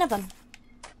I'm not one of them.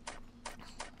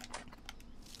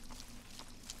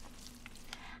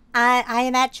 I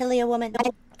am actually a woman.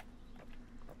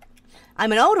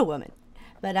 I'm an older woman,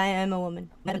 but I am a woman.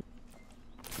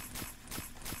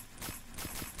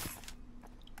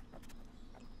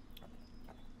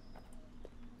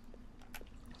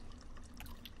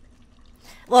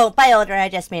 Well, by older, I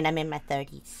just mean I'm in my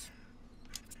 30s.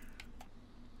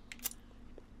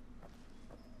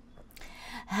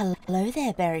 Hello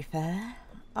there, Berry Fur.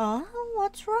 Oh,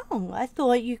 what's wrong? I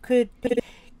thought you could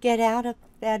get out of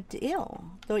our deal.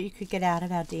 Thought you could get out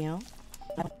of our deal.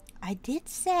 I did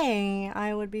say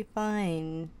I would be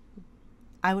fine.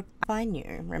 I would find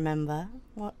you, remember?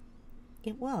 What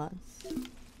it was.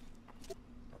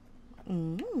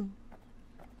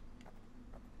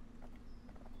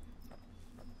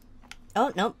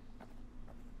 Oh, nope.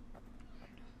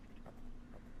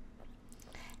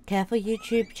 Careful,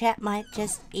 YouTube chat might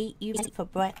just eat you for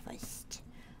breakfast.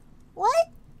 What?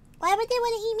 Why would they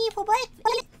want to eat me for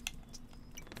breakfast?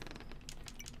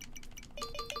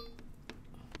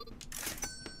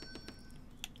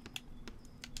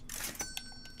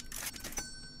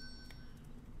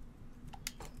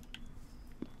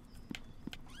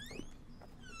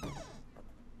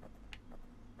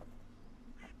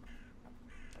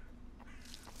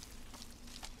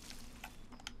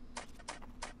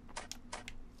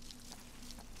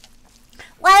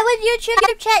 Why would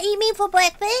YouTube chat eat me for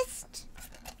breakfast?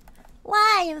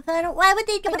 Why? Why would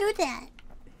they do that?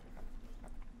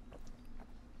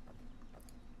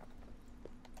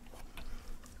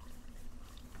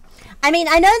 I mean,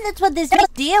 I know that's what this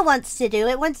deer wants to do.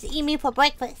 It wants to eat me for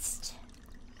breakfast.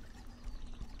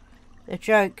 The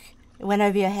joke. It went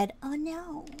over your head. Oh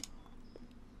no.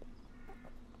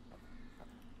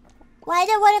 Why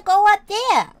do I want to go up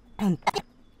there?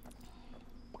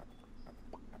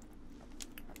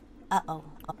 Uh-oh.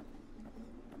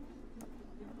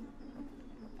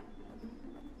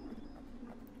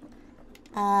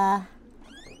 Oh.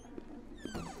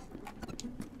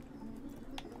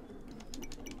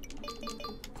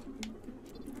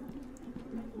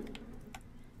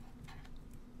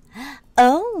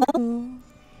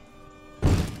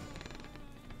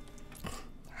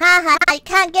 Haha, it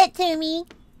can't get to me.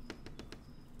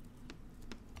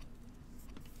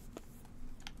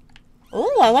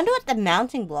 Oh, I wonder what the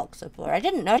mounting blocks are for. I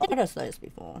didn't notice those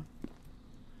before.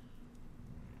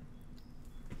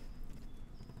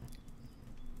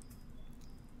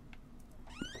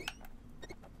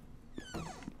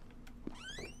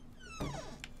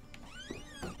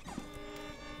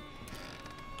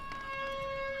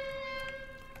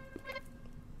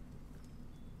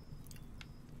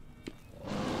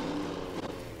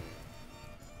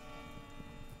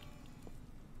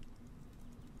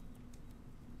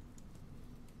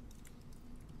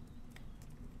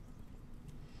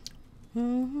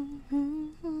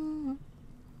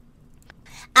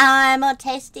 I'm more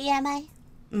tasty, am I?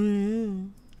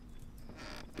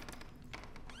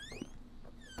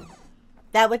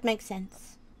 That would make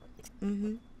sense.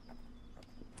 Why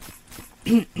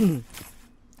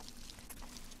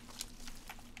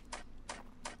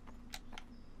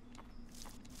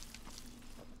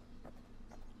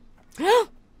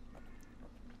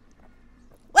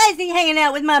is he hanging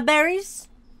out with my berries?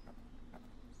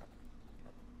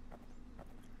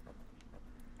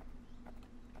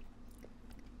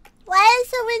 Why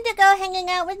is the Wendigo hanging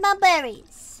out with my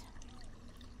berries?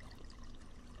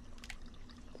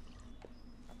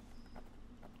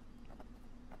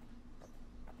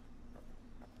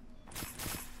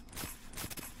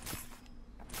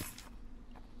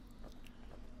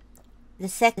 The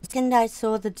second I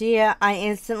saw the deer, I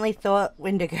instantly thought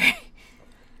Wendigo.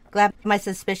 Glad my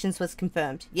suspicions was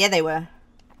confirmed. Yeah, they were.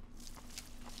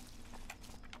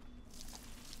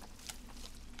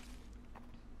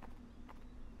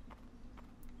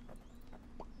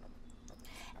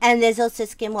 And there's also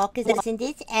skinwalkers in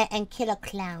this and killer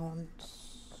clowns.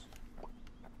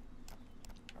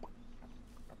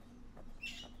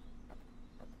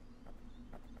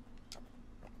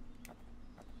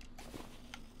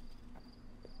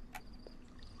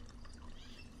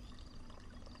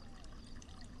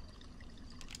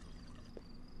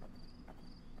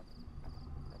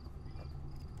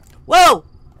 Whoa!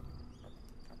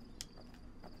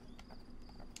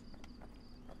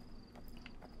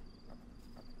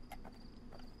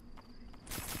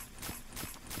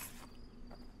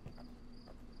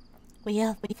 We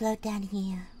float down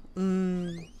here.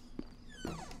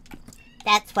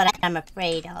 That's what I'm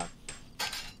afraid of.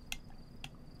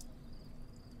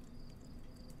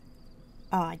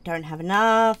 Oh, I don't have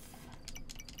enough.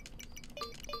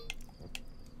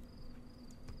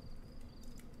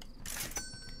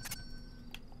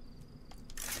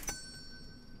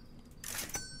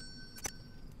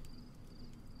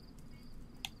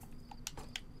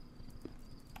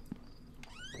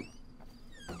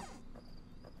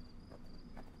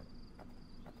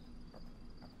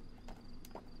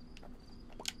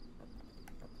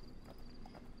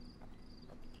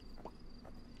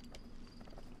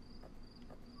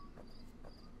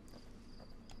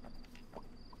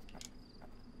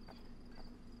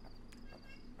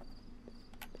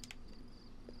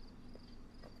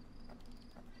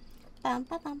 Bum,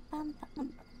 bum, bum, bum, bum.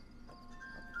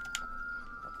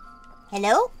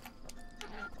 Hello?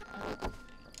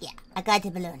 Yeah, I got the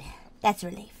balloon. That's a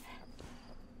relief.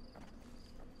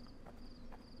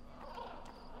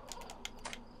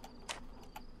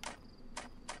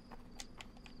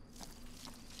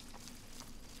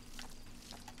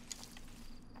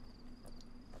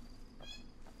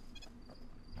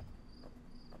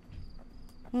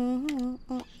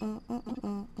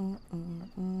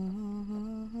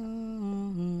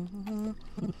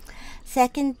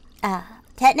 Second,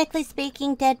 technically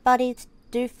speaking, dead bodies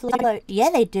do float. Yeah,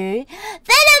 they do.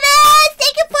 Venomous!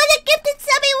 Thank you for the gifted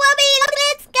subby wubby!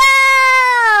 Let's go!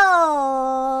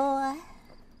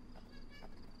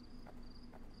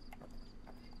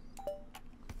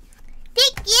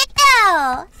 Thank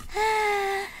you!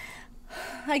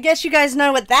 I guess you guys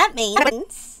know what that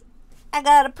means. I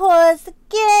gotta pause the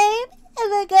game,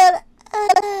 and I gotta...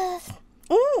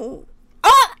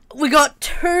 we got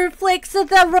 2 flicks of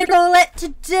the roulette to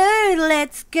do.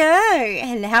 Let's go.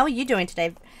 And how are you doing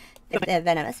today,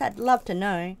 Venomous? I'd love to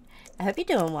know. I hope you're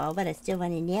doing well, but I still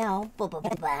want to know.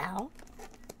 Wow.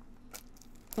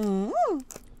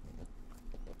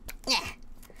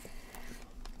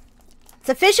 It's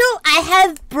official. I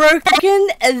have broken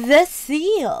the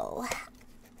seal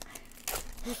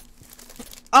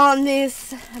on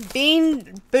this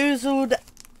Bean Boozled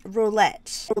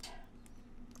roulette.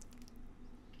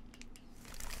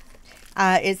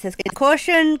 It says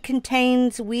caution,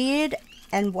 contains weird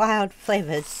and wild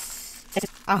flavors.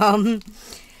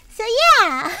 So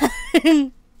yeah.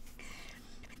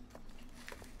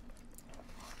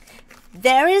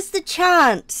 There is the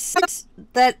chance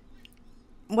that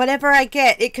whatever I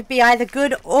get, it could be either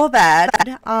good or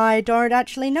bad. I don't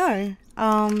actually know.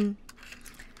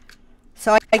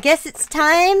 So I guess it's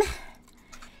time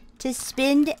to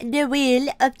spin the wheel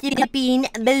of the Bean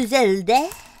Boozled.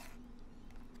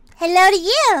 Hello to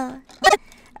you.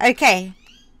 Okay,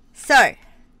 so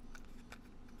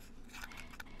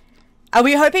are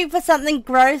we hoping for something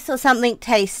gross or something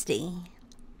tasty?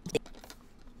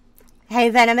 Hey,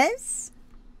 Venomous.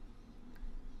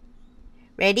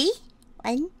 Ready?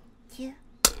 1, 2.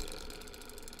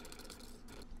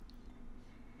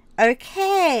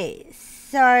 Okay,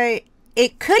 so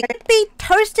it could be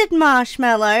toasted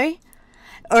marshmallow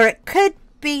or it could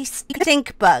be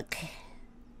stink bug.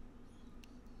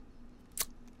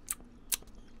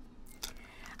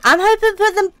 I'm hoping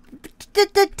for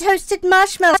the toasted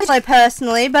marshmallow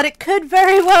personally, but it could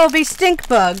very well be stink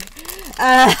bug.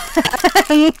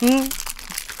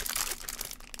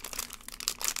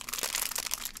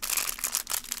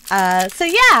 So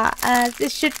yeah,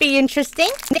 this should be interesting.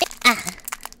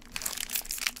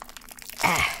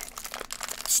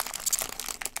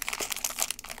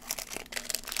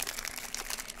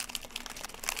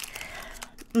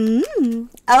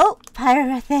 Oh,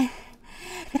 Pyra,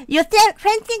 your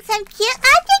friend thinks I'm cute.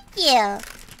 I thank you.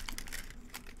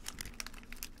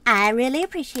 I really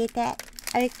appreciate that.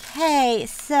 Okay,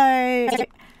 so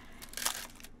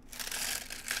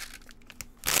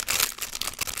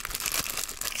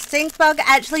stink bug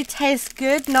actually tastes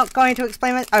good. Not going to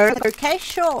explain it. Oh, okay,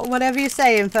 sure. Whatever you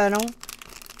say, Infernal.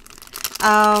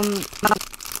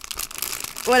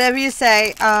 Whatever you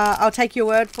say. I'll take your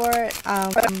word for it.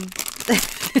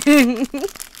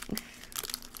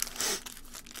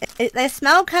 They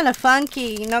smell kind of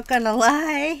funky, not gonna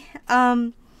lie.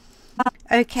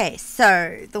 Okay,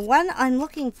 so the one I'm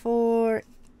looking for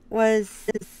was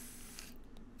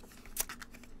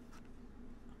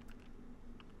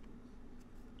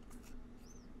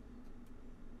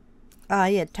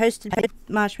yeah, toasted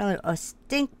marshmallow or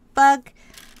stink bug.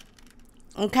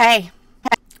 Okay,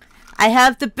 I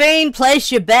have the bean.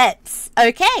 Place your bets.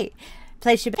 Okay,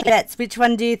 place your bets. Which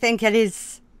one do you think it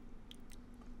is?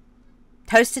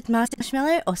 Toasted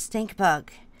marshmallow or stink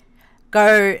bug?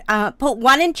 Go put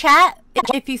 1 in chat,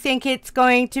 if you think it's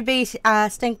going to be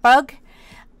stink bug,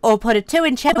 or put a 2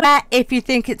 in chat if you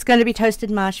think it's going to be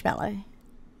toasted marshmallow.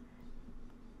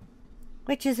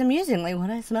 Which is amusingly what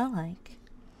I smell like.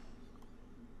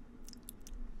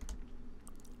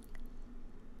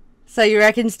 So you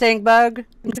reckon stink bug?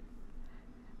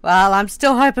 Well, I'm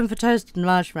still hoping for toasted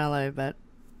marshmallow, but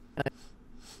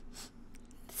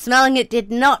smelling it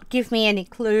did not give me any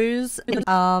clues.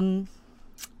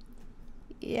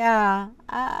 Yeah.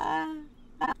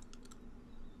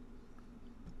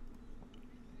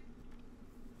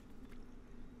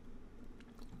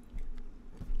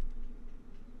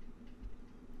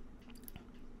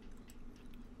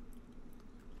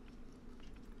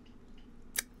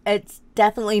 It's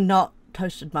definitely not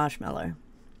toasted marshmallow.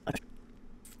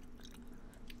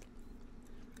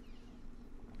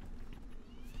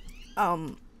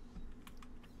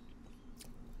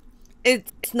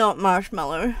 It's not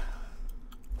marshmallow.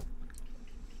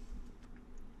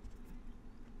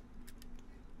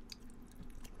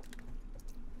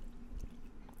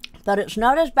 But it's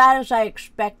not as bad as I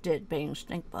expected being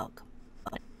stink bug.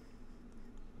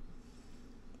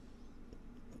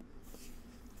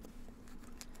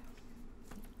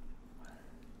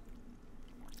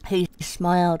 He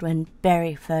smiled when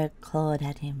Berry Fur clawed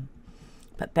at him,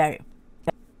 but Berry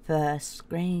Fur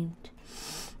screamed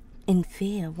in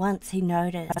fear once he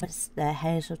noticed the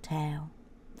hazel tail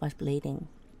was bleeding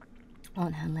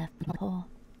on her left paw.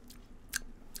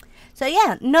 So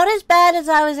yeah, not as bad as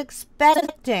I was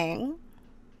expecting,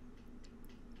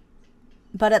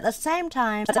 but at the same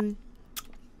time,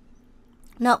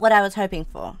 not what I was hoping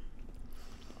for.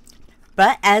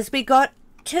 But as we got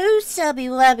 2 subby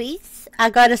wubbies, I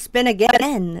gotta spin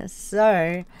again,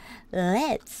 so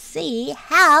let's see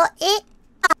how it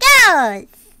goes.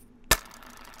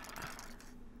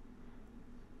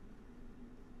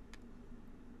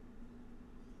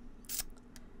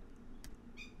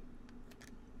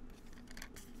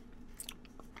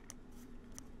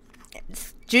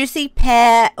 It's juicy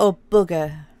pear or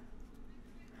booger.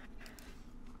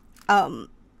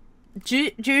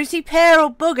 Juicy pear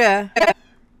or booger?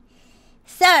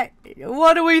 So,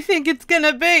 what do we think it's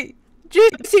gonna be?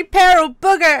 Juicy pear or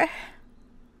booger?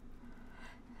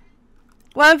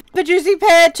 1 for juicy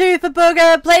pear, 2 for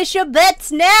booger. Place your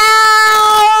bets now!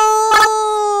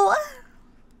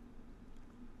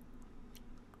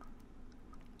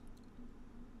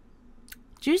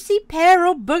 Juicy pear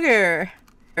or booger?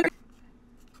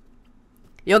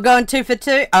 You're going 2 for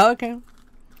 2? Oh, okay.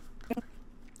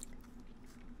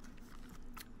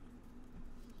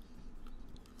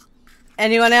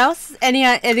 Anyone else?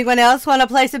 Anyone else want to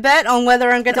place a bet on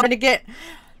whether I'm going to get...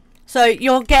 So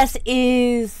your guess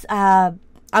is I'm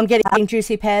getting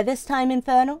juicy pear this time,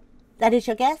 Infernal? That is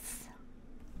your guess?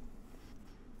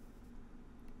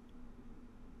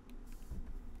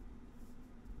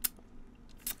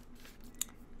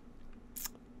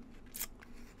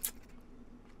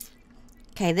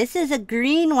 Okay, this is a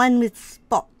green one with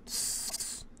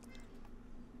spots.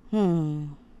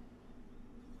 Green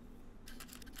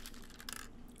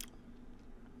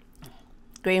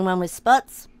one with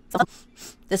spots.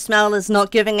 The smell is not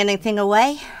giving anything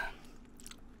away.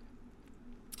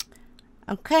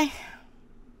 Okay.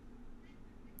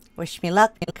 Wish me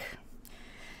luck.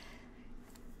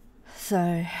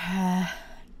 So,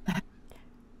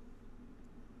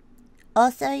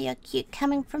 also, you're cute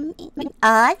coming from me.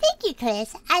 Aw, thank you,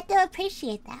 Chris. I do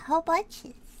appreciate that whole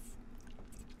bunches.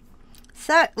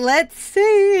 So, let's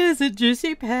see. Is it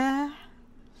juicy pear?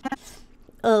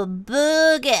 Oh,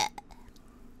 booger.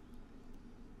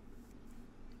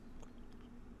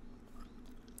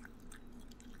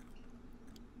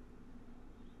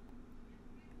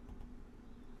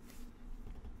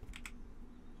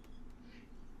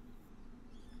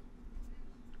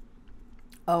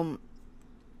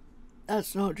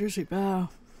 That's not juicy pear.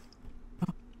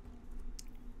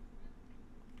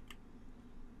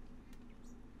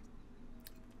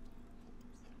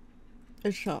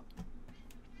 It's not.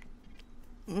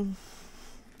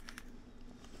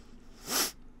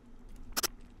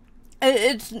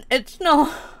 It's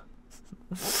not.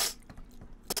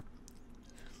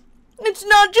 It's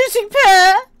not juicy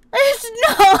pear. It's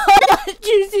not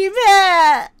juicy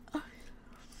pear.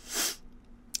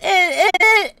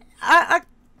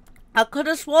 I could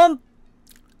have sworn.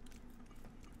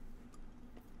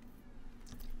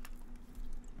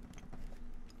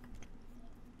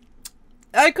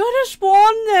 I could have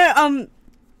sworn that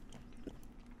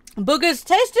boogers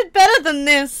tasted better than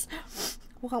this.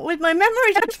 Well, with my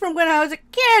memories from when I was a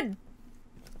kid.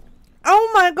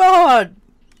 Oh my god.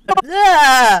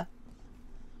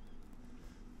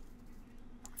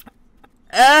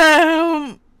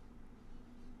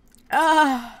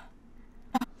 Oh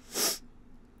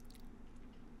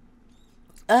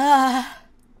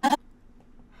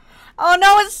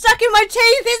no, it's stuck in my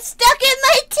teeth! It's stuck in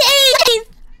my teeth!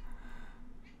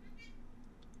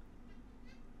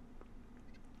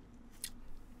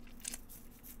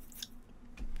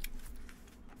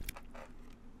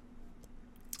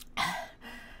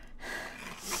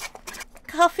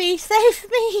 Coffee, save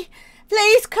me!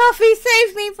 Please, coffee,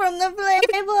 save me from the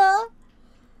flavor!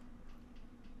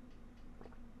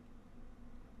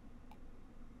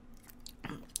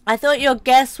 I thought your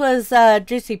guess was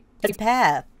juicy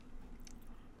pear.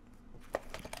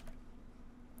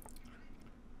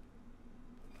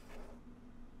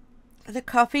 The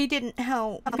coffee didn't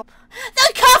help.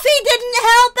 The coffee didn't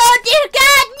help! Oh dear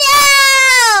God,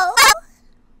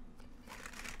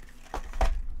 no!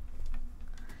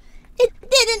 It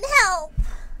didn't help.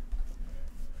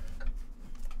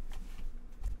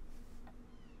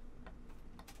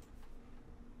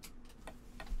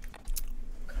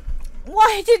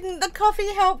 Why didn't the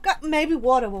coffee help? Maybe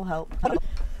water will help.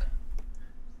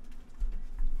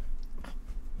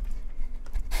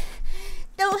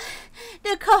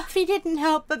 The coffee didn't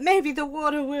help, but maybe the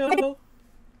water will.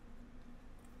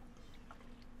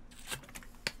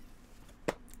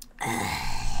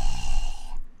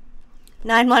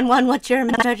 911, what's your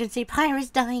emergency? Pyra's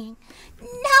dying.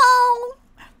 No!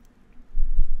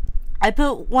 I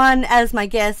put one as my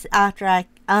guess after I...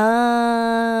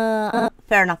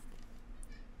 fair enough.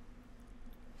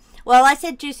 Well, I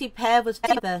said juicy pear was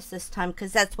first this time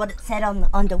because that's what it said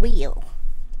on the wheel.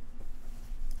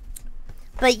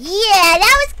 But yeah,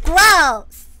 that was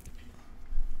gross.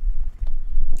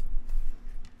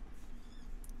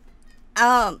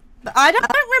 But I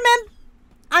don't remember.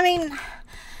 I mean,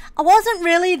 I wasn't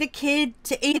really the kid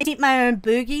to eat my own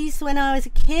boogies when I was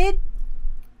a kid,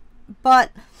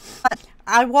 but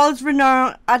I was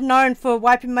known for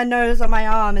wiping my nose on my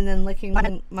arm and then licking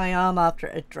my arm after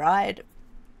it dried.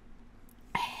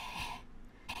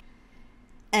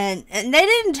 And they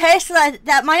didn't taste like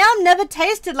that. My arm never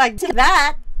tasted like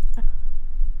that.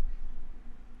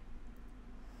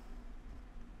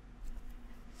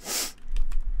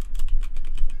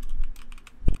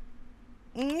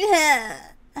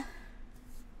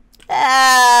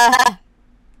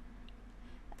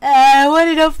 I want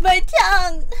it off my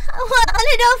tongue. I want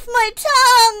it off my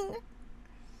tongue.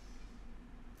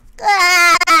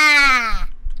 Ah.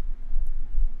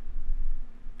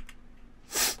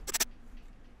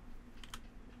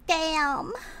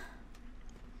 Damn.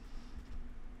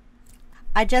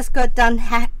 I just got done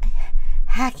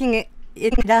hacking it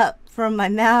up from my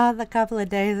mouth a couple of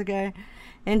days ago.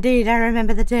 Indeed, I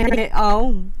remember the day.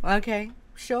 Oh, okay,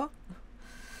 sure.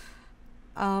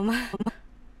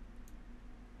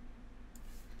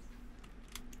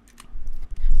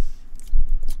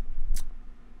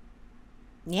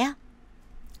 Yeah.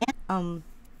 Damn.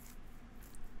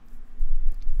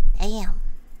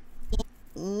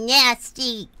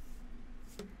 Nasty.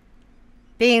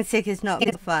 Being sick is not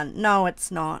fun. No,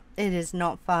 it's not. It is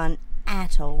not fun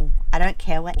at all. I don't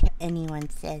care what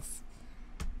anyone says.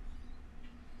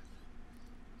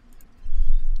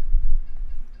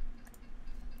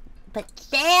 But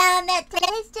damn, that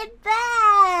tasted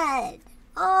bad.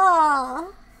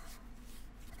 Oh.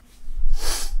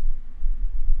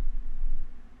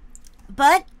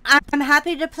 But I'm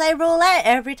happy to play roulette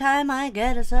every time I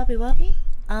get a subby wubby.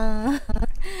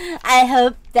 I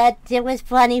hope that it was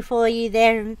funny for you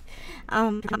there,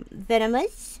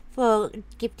 Venomous, for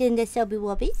gifting the subby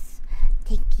wubbies.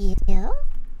 Thank you.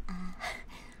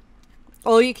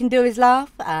 All you can do is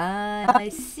laugh. I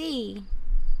see.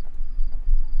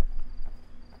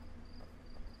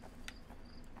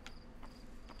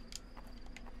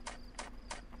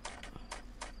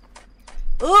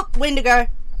 Oop, Wendigo.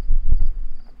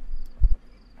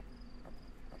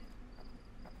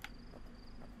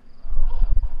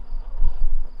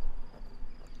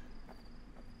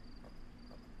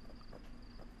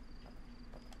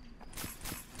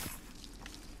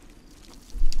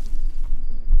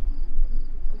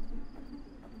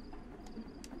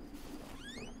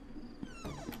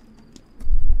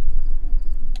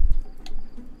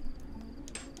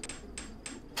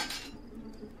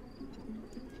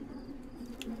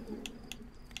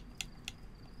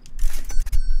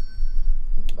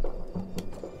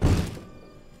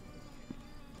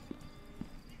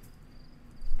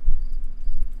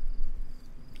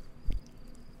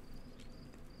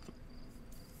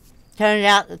 Turned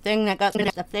out the thing that got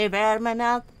the flavor out of my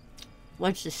mouth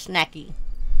was the snacky.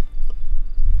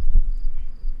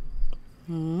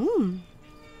 I'm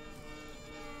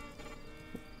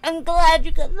glad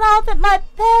you could laugh at my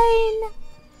pain.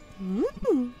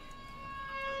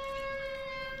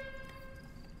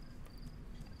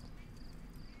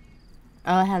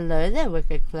 Oh, hello there,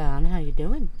 wicked clown. How you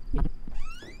doing?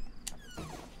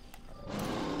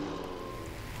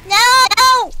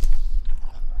 No!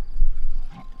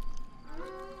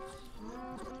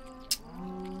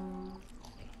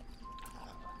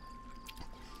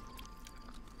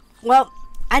 Well,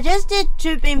 I just did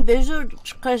 2 bean boozled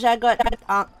because I got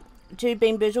 2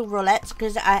 bean boozled roulettes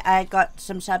because I got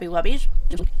some subby wubbies.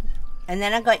 And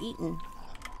then I got eaten.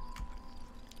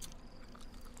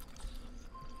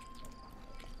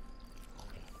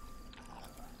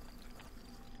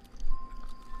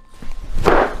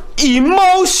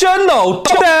 Emotional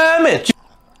damage.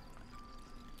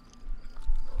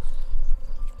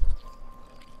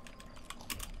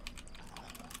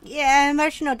 Yeah,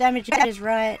 emotional damage is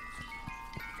right.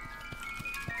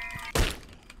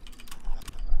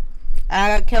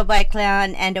 I got killed by a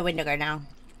clown and a Wendigo now.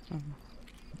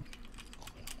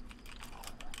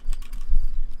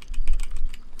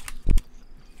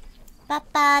 Ba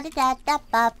ba da da da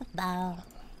ba ba ba.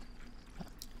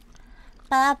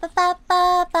 Ba ba ba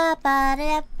ba ba ba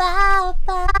da ba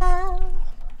ba.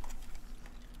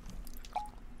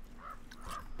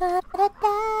 Ba da da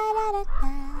da da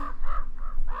da.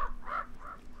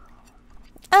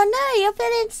 Oh no, you're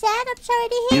feeling sad. I'm sorry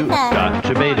to hear that. Got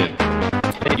your baited.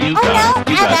 You Oh got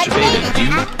no, I got your baited. You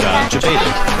got your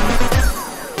baited.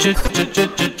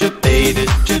 Baited.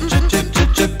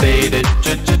 Baited.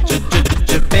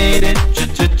 Baited.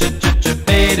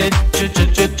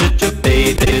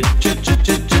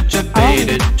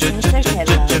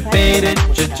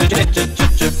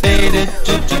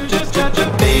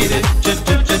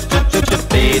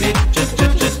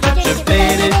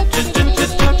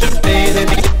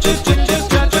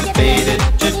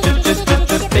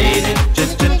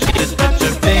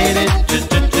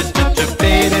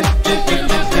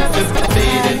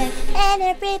 And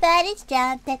everybody's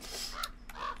jumping.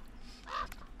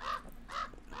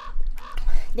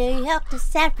 New York to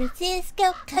San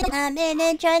Francisco, come in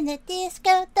and join the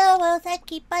disco. The wheels I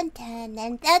keep on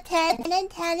turning, turning,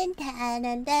 turning,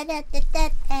 turning, da da da da.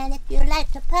 And if you like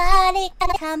to party,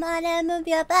 come on and move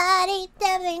your body.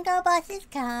 The Ringo Boss is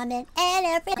coming, and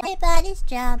everybody's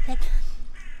jumping.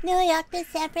 New York to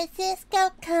San Francisco,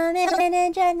 come in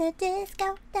and join the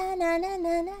disco. Da na na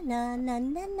na na na na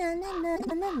na na na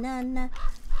na na na.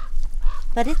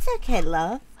 But it's okay,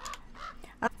 love.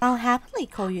 I'll happily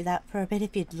call you that for a bit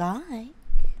if you'd like.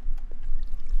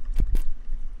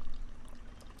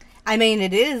 I mean,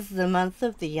 it is the month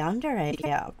of the underage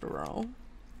after all.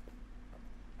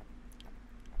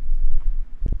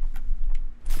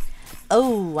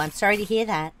 Oh, I'm sorry to hear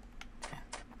that.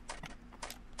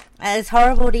 It's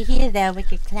horrible to hear that,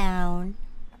 wicked clown.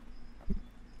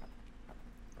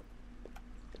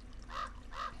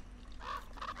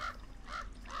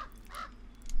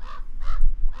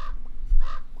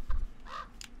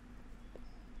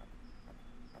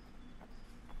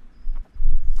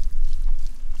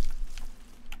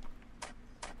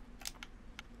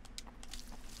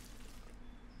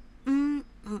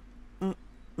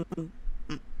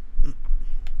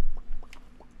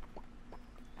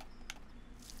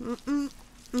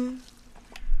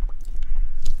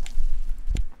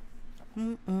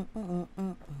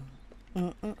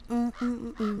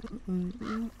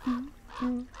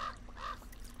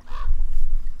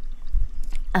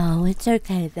 Oh, it's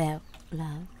okay there,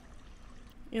 love.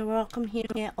 You're welcome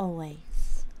here always.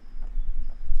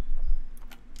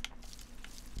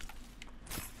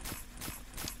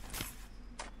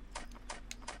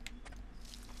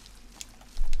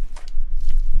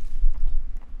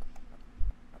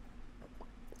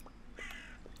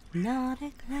 Not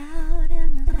a cloud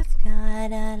in the sky,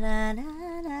 da da da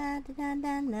da da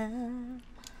da da.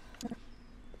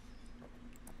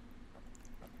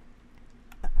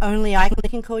 Only I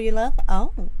can call you love?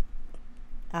 Oh,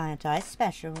 aren't I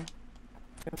special?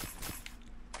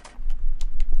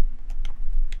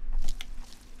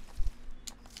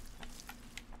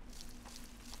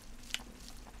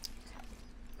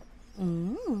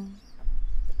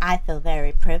 I feel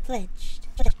very privileged.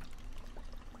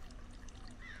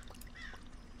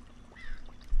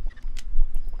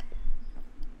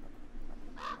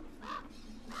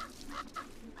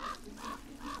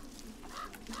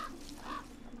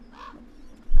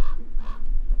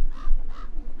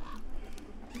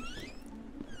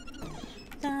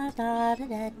 Da da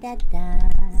da da da da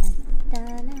da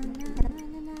na na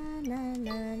na na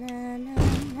na na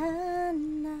na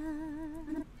na.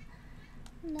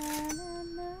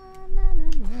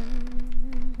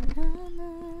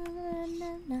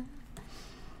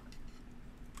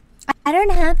 I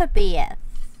don't have a BF,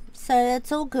 so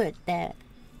it's all good there,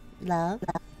 love.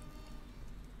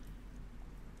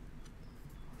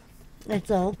 It's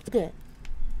all good.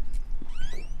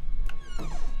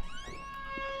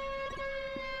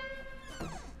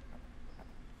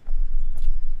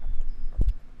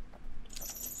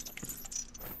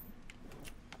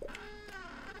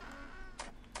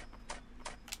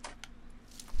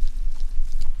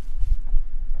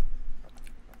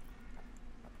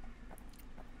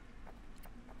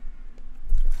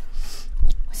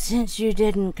 Since you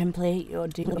didn't complete your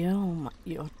deal,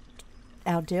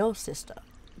 our deal, sister,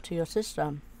 to your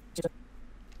sister,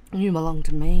 you belong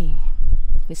to me.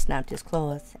 He snapped his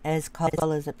claws as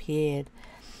collars appeared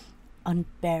on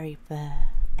Berry Fur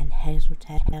and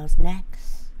Hazeltail's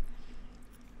necks.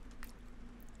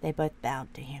 They both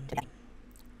bowed to him.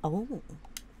 Oh,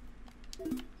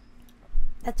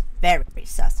 that's very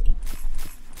sussy.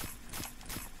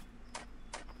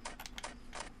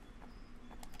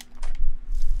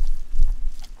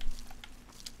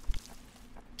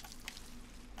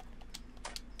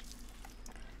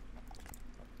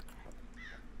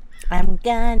 I'm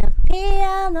gonna pee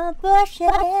on the bushes.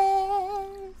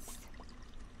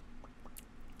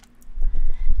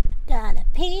 Gonna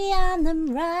pee on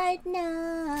them right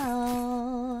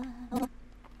now.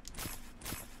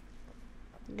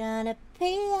 Gonna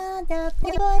pee on the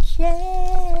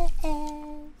bushes.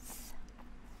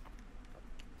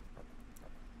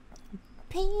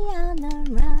 Pee on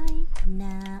them right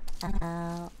now.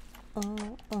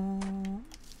 Oh, oh.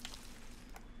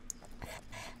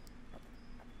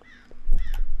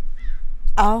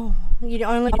 Oh, you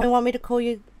only want me to call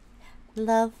you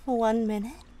love for 1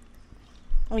 minute?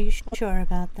 Are you sure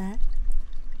about that?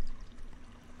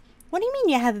 What do you mean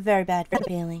you have a very bad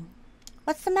feeling?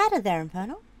 What's the matter there,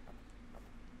 Infernal?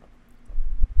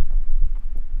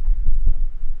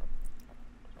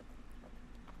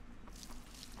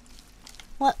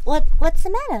 What's the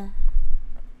matter?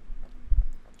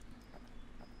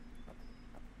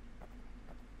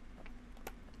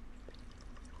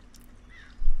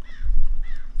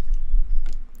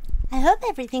 I hope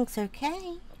everything's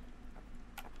okay.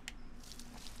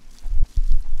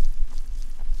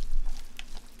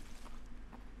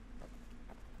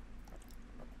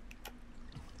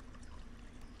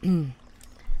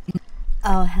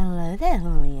 Oh, hello there,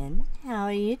 Julian. How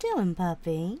are you doing,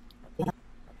 puppy?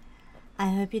 I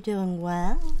hope you're doing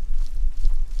well.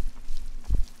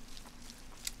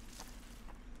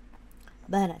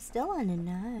 But I still want to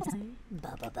know.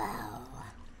 Bow.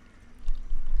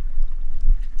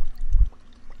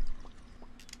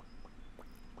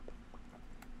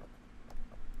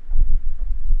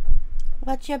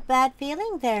 What's your bad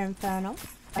feeling there, Infernal?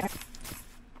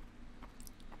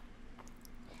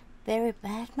 Very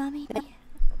bad, Mommy.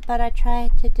 But I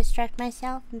tried to distract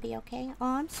myself and be okay. Oh,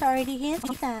 I'm sorry to hear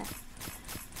that.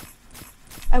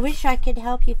 I wish I could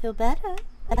help you feel better.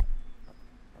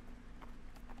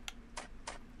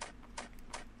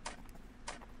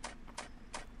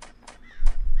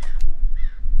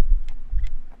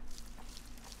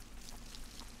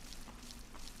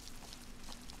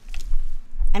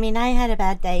 I mean, I had a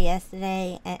bad day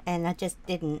yesterday, and I just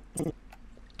didn't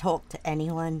talk to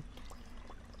anyone.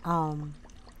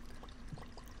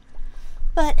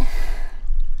 But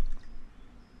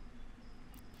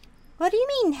what do you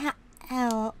mean?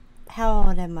 How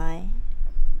old am I?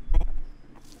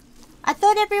 I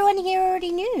thought everyone here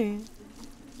already knew.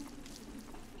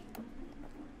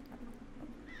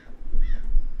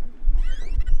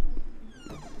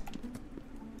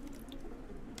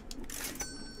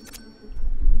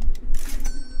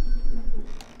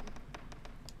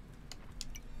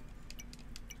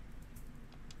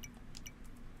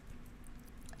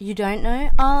 You don't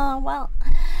know? Oh, well,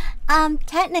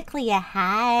 technically a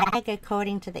hag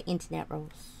according to the internet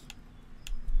rules.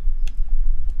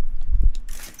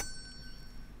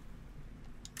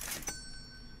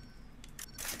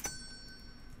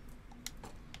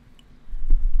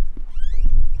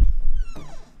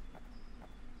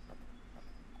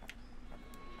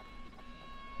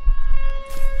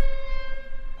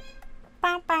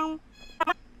 Bow, bow.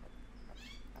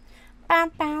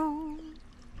 Bow, bow.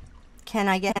 Can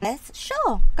I guess?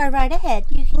 Sure, go right ahead.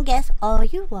 You can guess all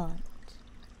you want.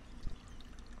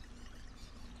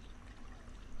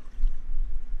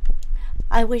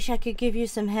 I wish I could give you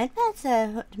some headpats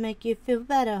to make you feel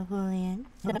better, Julian.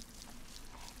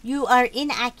 You are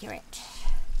inaccurate,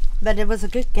 but it was a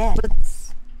good guess.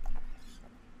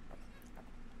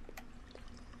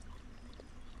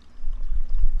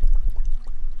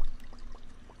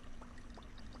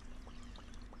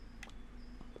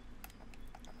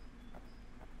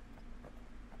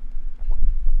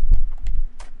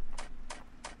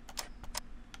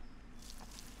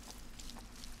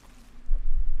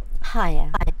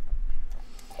 Hiya.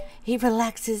 He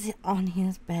relaxes on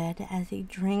his bed as he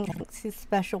drinks his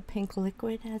special pink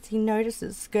liquid as he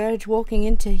notices Scourge walking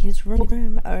into his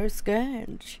room. Oh,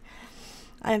 Scourge.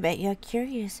 I bet you're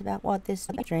curious about what this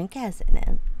drink has in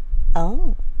it.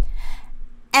 Oh.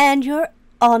 And you're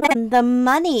on the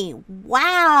money.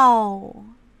 Wow.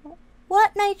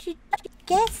 What made you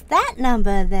guess that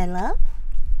number there, love?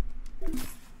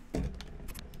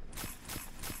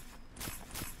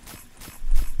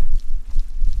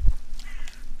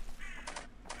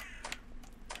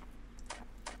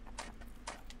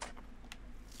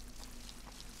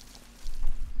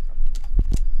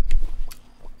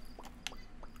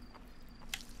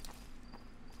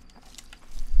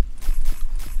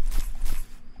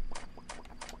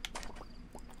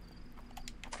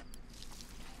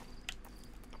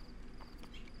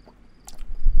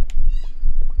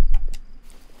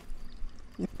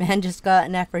 Man just got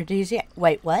an aphrodisiac.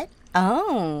 Wait, what?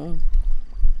 Oh.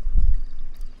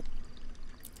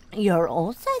 You're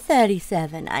also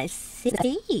 37, I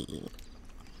see.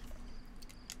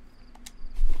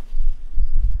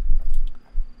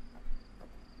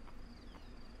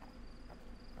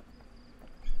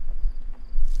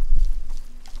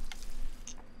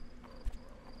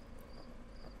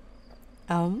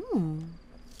 Oh.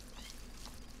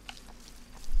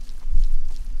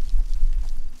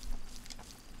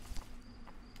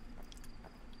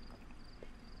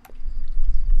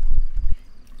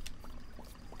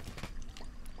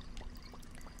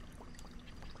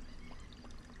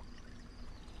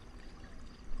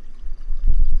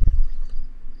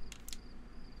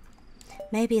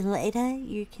 Maybe later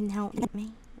you can help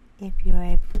me. If you're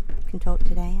able can talk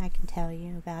today, I can tell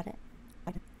you about it.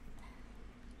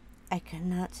 I could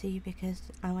not see you because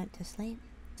I went to sleep.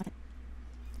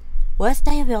 Worst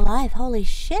day of your life. Holy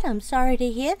shit, I'm sorry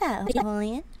to hear that,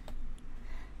 Julian.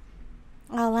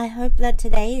 Well, I hope that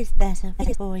today is better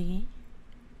for you.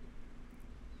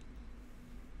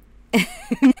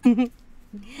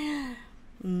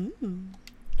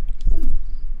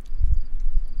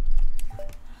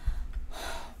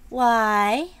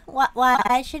 Why?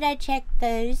 Why should I check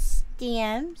those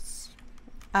DMs?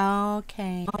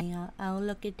 Okay, I'll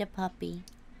look at the puppy.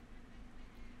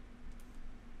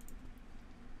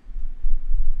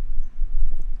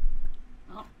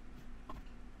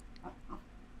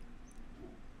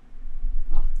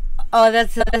 Oh,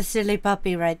 that's a silly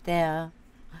puppy right there.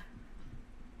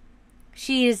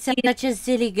 She is such a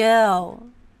silly girl.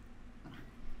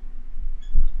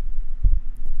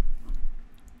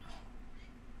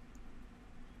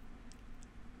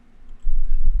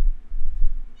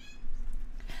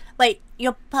 Wait,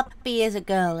 your puppy is a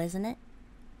girl, isn't it?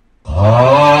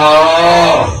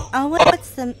 Oh,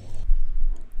 what's the...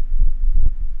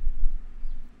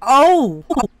 Oh!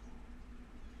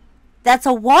 That's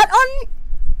a what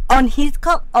on his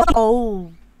cup?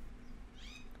 Oh.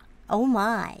 Oh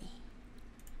my.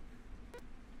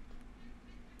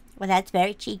 Well, that's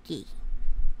very cheeky.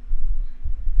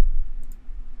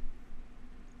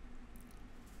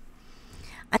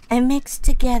 I mixed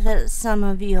together some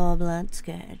of your blood,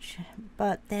 Scourge,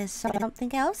 but there's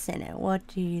something else in it. What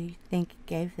do you think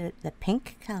gave it the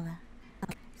pink color?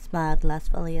 Smiled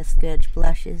lustfully as Scourge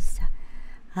blushes,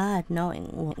 hard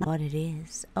knowing what it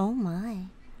is. Oh my.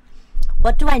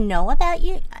 What do I know about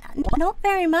you? Not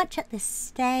very much at this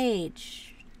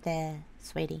stage there,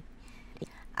 sweetie.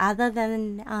 Other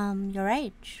than your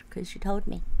age, because you told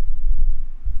me.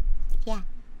 Yeah.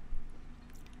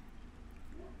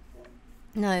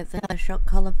 No, the shot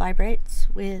collar vibrates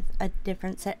with a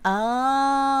different set.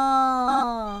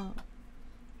 Oh,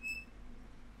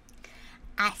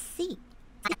 I see.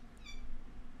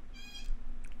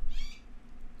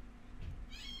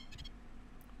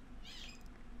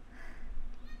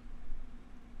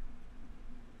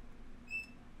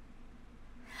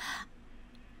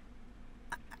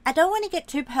 I don't want to get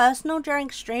too personal during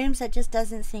streams. That just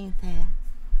doesn't seem fair.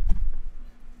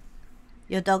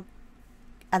 Your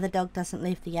other dog doesn't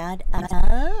leave the yard.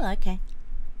 Oh, okay.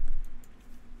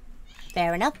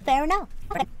 Fair enough, fair enough.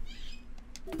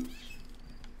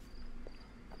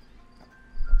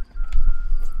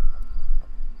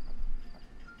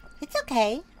 It's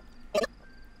okay.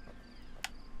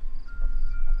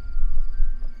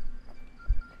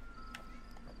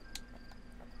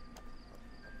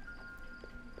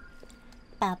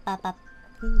 Ba ba ba.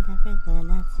 Everything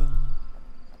I see.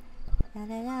 Da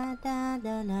da da da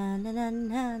da da da da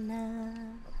da.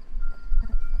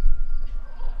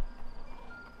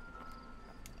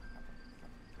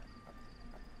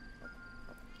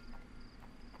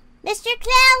 Mr.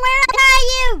 Clown, where are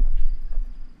you?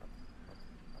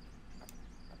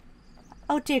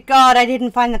 Oh dear God, I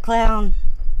didn't find the clown.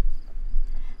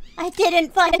 I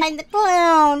didn't find the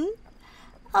clown.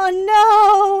 Oh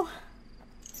no.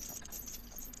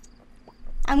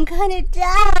 I'm gonna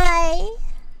die.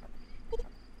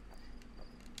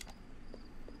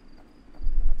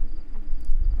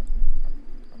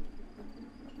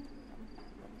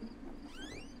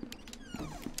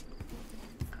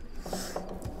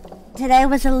 Today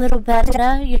was a little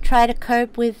better. You tried to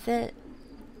cope with it.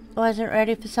 Wasn't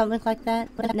ready for something like that,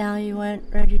 but now you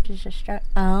weren't ready to distract.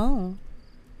 Oh.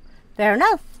 Fair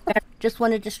enough. Just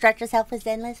wanted to stretch yourself as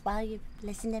endless while you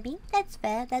listen to me. That's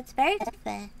fair. That's very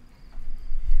fair.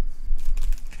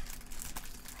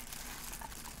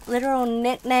 Literal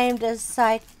nicknamed as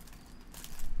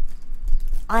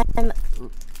I'm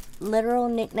literal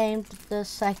nicknamed the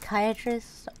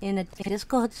psychiatrist in a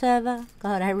Discord server.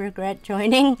 God, I regret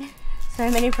joining. So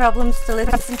many problems to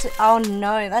listen to. Oh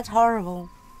no, that's horrible.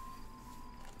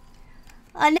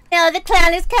 Oh no, the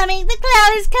clown is coming! The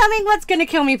clown is coming! What's gonna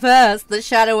kill me first? The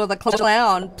shadow or the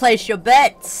clown? Place your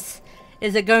bets!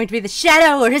 Is it going to be the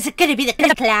shadow or is it gonna be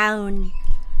the clown?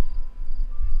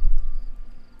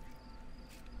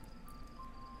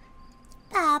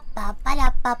 Ba ba ba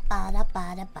da ba ba da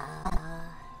ba da ba.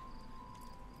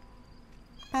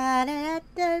 Ba da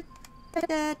da da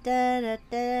da da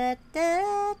da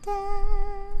da da.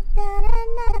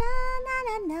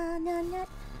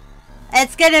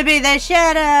 It's gonna be the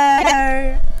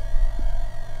shadow!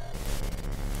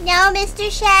 No,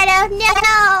 Mr. Shadow,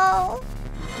 no!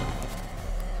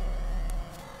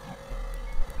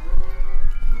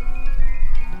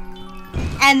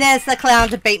 And there's the clown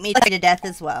to beat me to death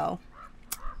as well.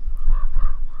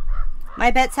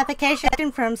 My bet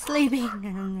suffocation from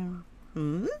sleeping.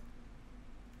 Hmm?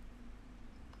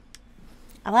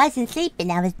 I wasn't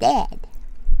sleeping, I was dead.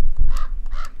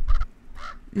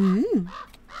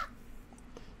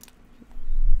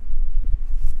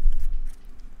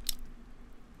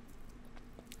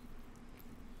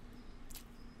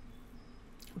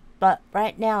 But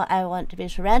right now I want to be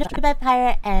surrounded by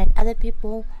Pyra and other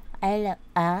people I love.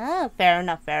 Ah, fair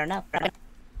enough, fair enough.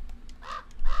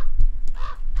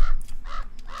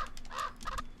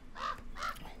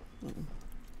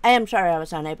 I am sorry I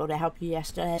was unable to help you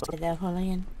yesterday there,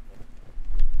 Julian.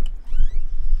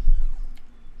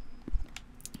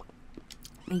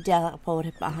 He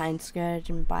teleported behind Scourge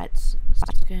and bites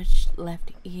Scourge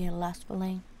left ear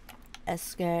lustfully as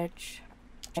Scourge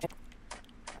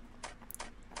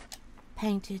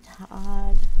panted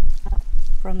hard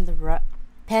from the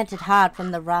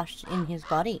rush in his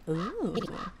body. Ooh.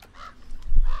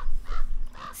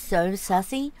 So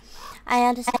sussy. I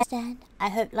understand. I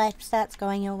hope life starts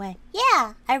going your way.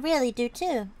 Yeah, I really do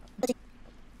too.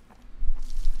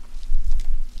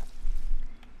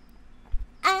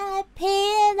 I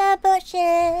pee in the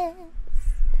bushes.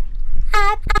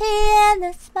 I pee in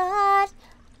the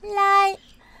spotlight.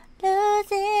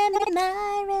 Losing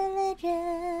my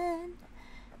religion.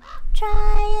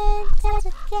 Trying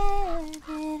to get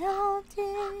it all to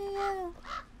you.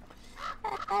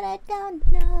 But I don't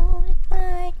know if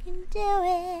I can do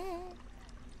it.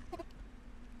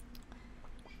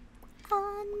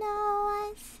 Oh no,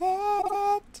 I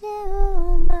said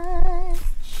too much.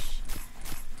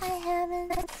 I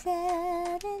haven't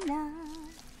said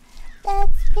enough.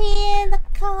 Let's pee in the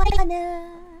corner.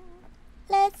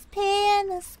 Let's pee in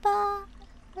the spotlight.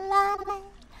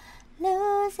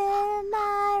 Losing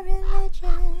my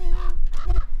religion.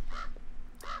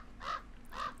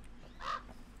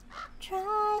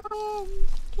 Trying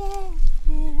to get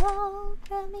it all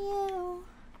from you.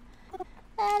 But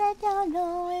I don't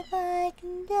know if I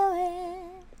can do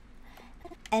it.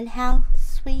 And how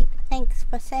sweet. Thanks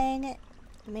for saying it.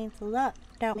 It means a lot.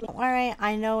 Don't worry.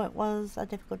 I know it was a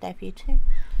difficult day for you too.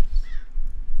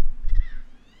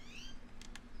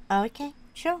 Okay,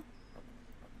 sure.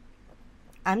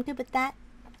 I'm good with that.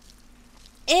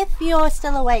 If you're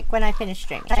still awake when I finish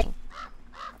streaming.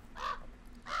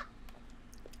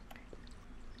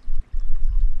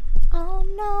 Oh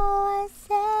no, I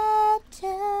said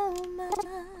too much.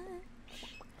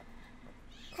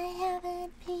 I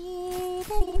haven't peed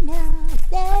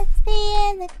enough. Let's pee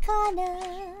in the corner.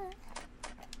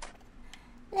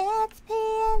 Let's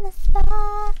pee in the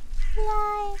spotlight.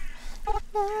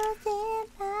 Losing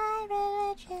my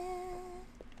religion.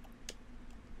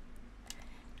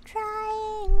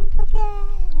 Trying to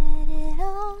get it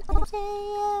all to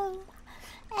you.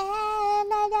 And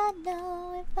I don't know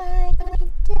if I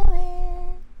can do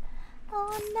it.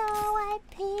 Oh no, I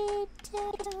peed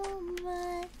too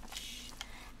much.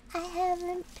 I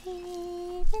haven't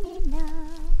peed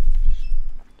enough.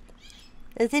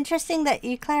 It's interesting that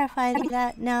you clarified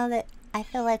that now that I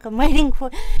feel like I'm waiting for...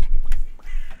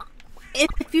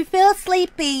 If you feel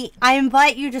sleepy, I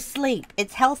invite you to sleep.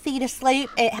 It's healthy to sleep.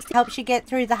 It helps you get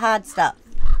through the hard stuff.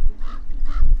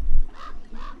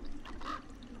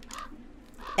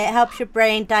 It helps your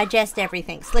brain digest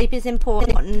everything. Sleep is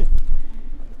important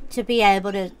to be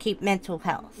able to keep mental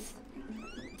health.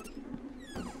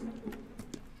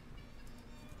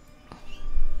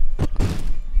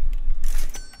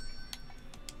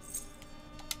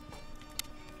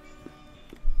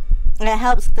 It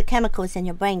helps the chemicals in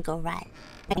your brain go right.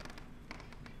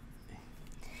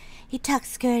 He tucked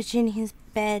Scourge in his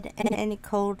bed and he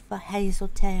called for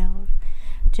Hazeltail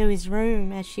to his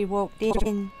room as she walked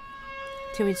in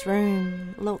to his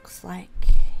room. Looks like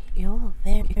you're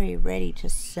very ready to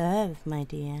serve, my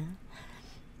dear.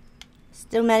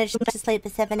 Still managed to sleep for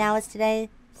 7 hours today,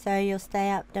 so you'll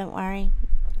stay up, don't worry.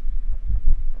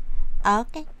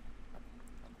 Okay.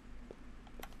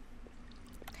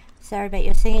 Sorry about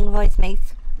your singing voice,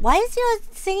 mates. Why is your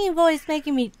singing voice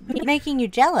making you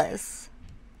jealous?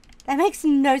 That makes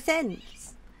no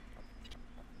sense.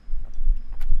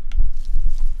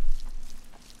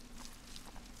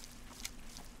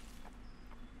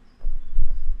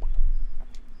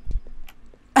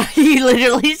 You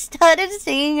literally started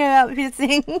singing about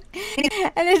pissing,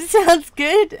 and it sounds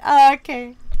good. Oh,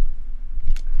 okay.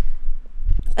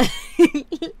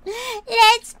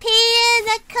 Let's pee in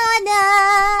the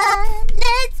corner.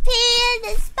 Let's pee in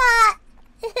the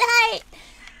spotlight.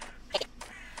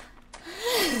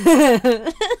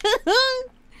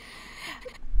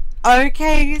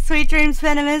 Okay, sweet dreams,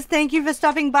 Venomous. Thank you for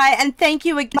stopping by, and thank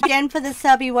you again for the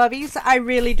subby wubbies. I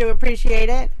really do appreciate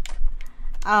it.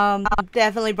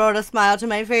 Definitely brought a smile to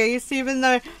my face, even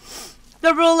though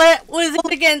the roulette was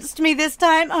against me this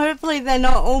time. Hopefully they're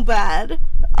not all bad.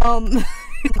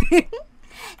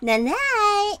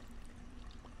 Night-night.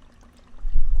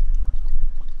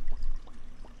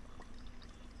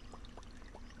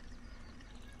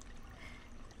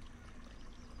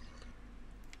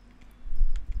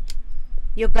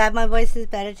 You're glad my voice is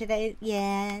better today?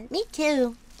 Yeah, me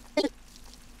too.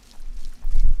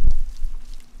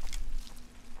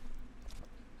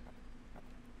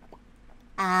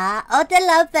 All the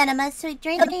love, Venomous. Sweet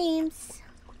dreams.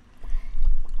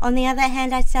 On the other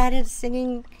hand, I started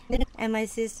singing and my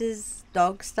sister's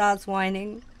dog starts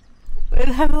whining.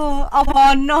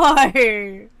 Oh no!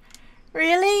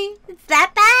 Really? It's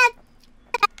that bad?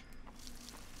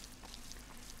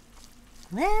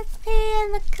 Let's pee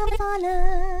in the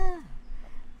corner.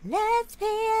 Let's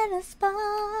pee in the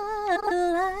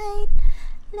spotlight.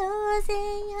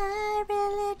 Losing our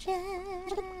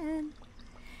religion.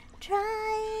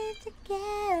 Trying to get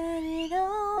it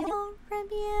all from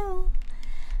you.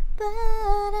 But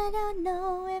I don't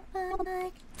know if I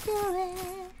can do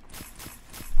it.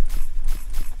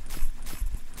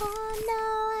 Oh no,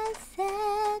 I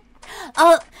said.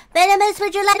 Oh, Venomous,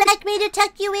 would you like me to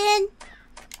tuck you in?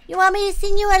 You want me to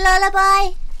sing you a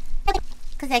lullaby?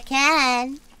 'Cause I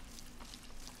can.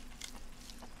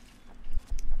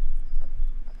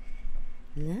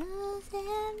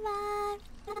 Losing my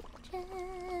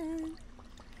fortune,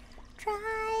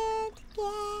 trying to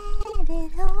get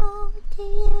it home to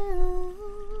you,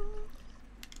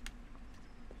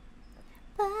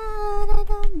 but I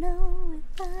don't know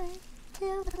if I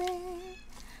do it.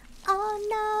 Oh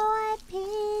no, I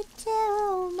peed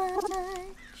too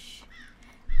much.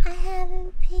 I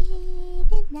haven't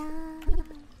peed enough.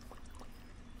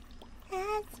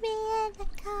 That's me in the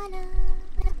corner.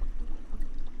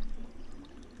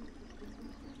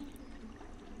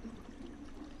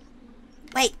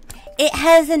 Wait, it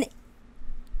has an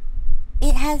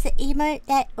emote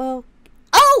that will...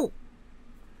 Oh!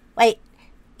 Wait,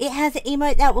 it has an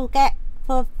emote that will get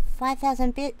for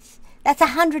 5,000 bits. That's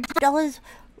 $100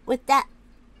 with that.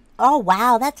 Oh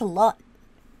wow, that's a lot.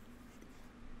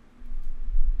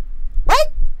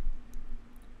 What?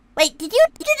 Wait, did you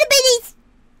do the bitties?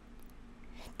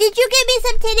 Did you give me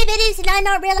some titty bitties and I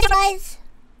not realize?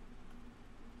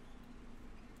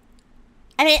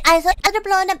 I mean, I saw other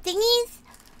blown up thingies,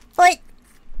 but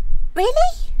really?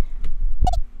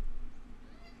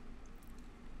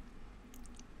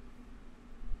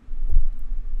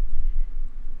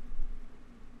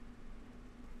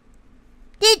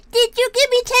 Did you give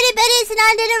me teddy bitties and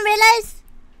I didn't realize?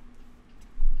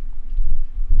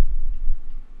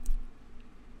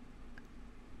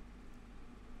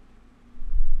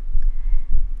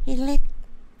 You lick.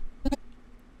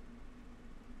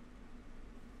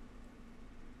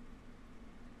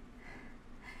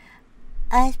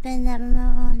 I spend that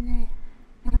on there.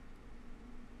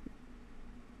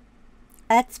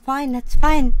 That's fine, that's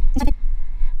fine.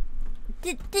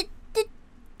 Did you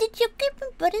give me,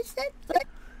 what is that?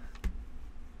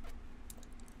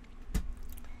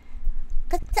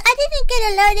 So I didn't get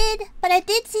alerted, but I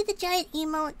did see the giant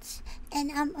emotes,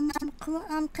 and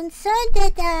I'm concerned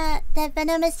that that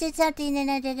Venomous did something and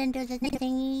I didn't do the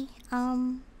thingy.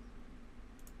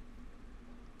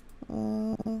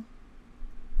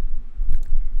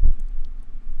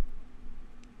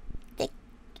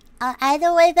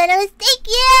 Either way, Venomous, thank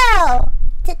you!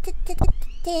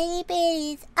 Titty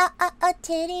bitties,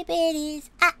 titty bitties,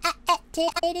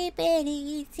 titty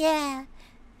bitties, yeah.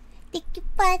 Thank you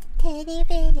for the titty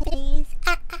bitties,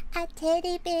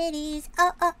 titty bitties,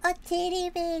 titty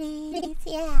bitties,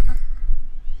 yeah.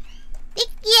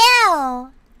 Thank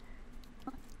you!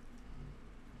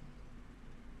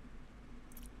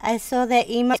 I saw their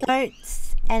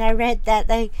emotes and I read that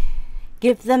they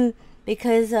give them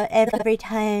because every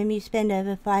time you spend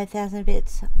over 5,000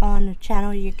 bits on a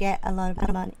channel, you get a lot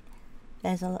of money.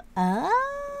 There's a lot.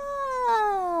 Oh.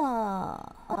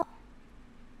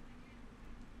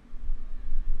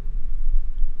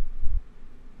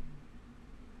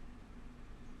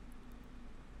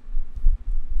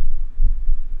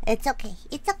 It's okay.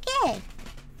 It's okay.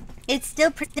 It's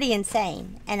still pretty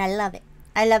insane, and I love it.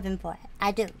 I love him for it.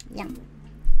 I do. Yeah.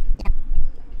 Yeah.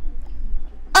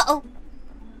 Uh-oh.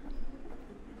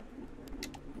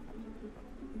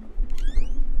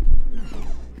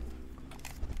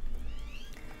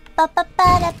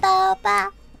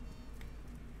 Ba-ba-ba-da-ba-ba.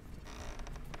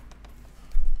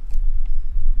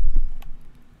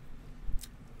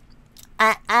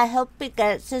 I hope it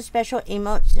gets a special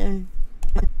emote soon.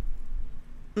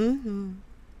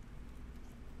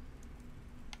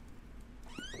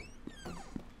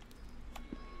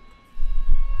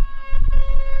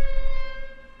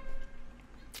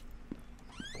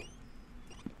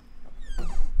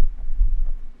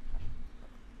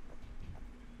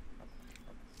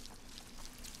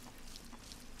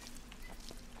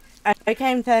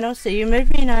 Okay, Infernal, see you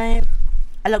movie night.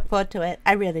 I look forward to it.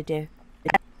 I really do.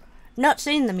 Not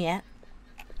seen them yet.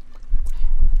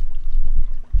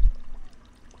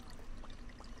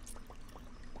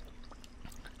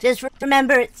 Just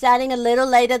remember, it's starting a little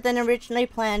later than originally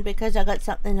planned because I got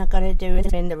something I gotta do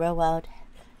in the real world.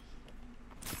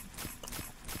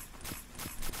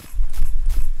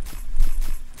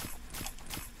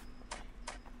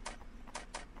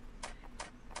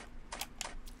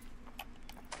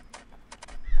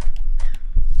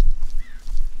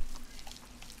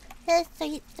 So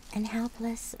sweet and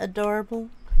helpless, adorable.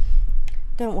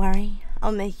 Don't worry,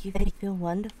 I'll make you feel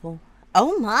wonderful.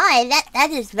 Oh my,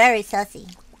 that is very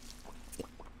sussy.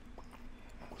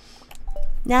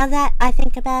 Now that I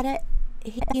think about it,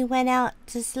 he went out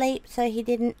to sleep so he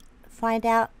didn't find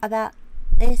out about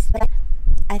this.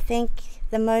 I think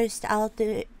the most I'll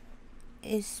do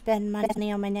is spend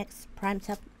money on my next Prime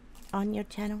sub on your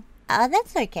channel. Oh,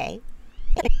 that's okay.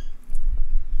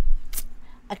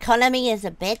 Economy is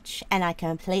a bitch, and I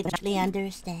completely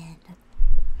understand.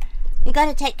 You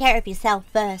gotta take care of yourself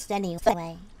first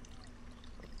anyway.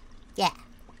 Yeah.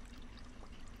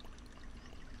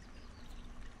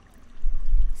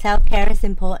 Self-care is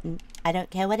important. I don't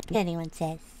care what anyone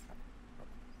says.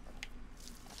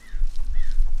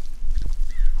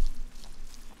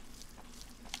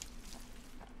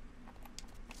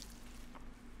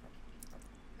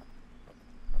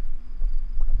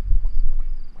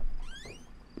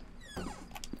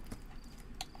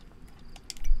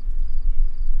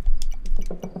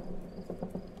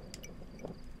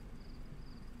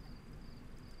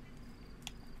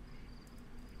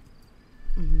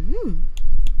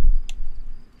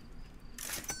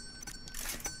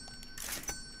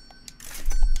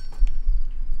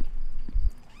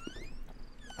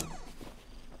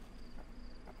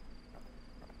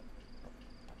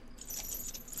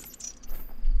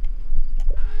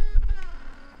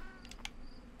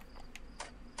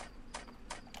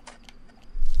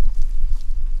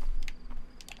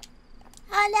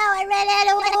 Oh no, I ran out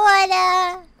of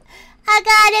water. I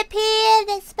gotta pee in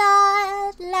the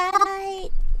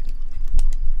spotlight.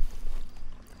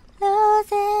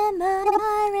 Losing my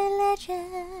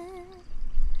religion.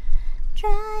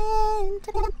 Trying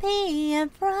to pee in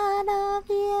front of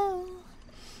you.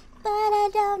 But I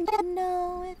don't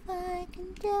know if I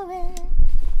can do it.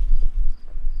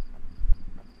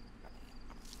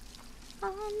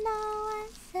 Oh no, I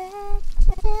said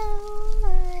too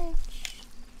much.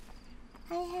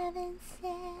 I haven't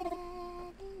said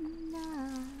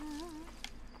enough.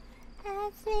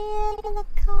 Ask me in the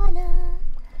corner.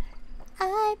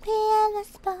 I pee in the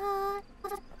spot.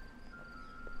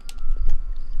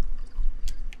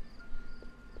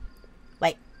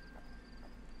 Wait.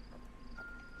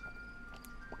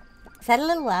 Is that a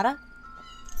little louder?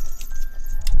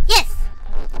 Yes!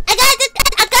 I got the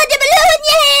balloon!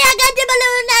 Yeah! I got the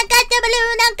balloon!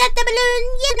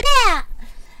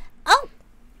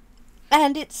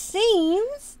 And it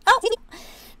seems... Oh,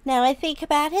 now I think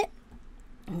about it.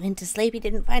 I went to sleep, he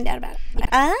didn't find out about it.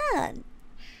 Now,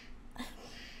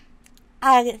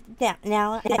 I got the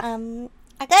balloon!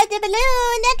 I got the balloon!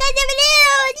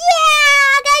 Yeah!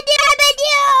 I got the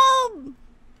balloon!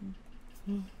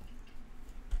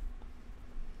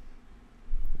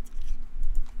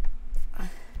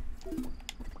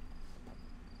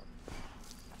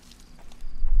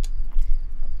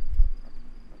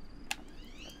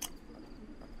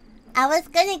 I was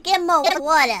gonna get more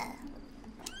water.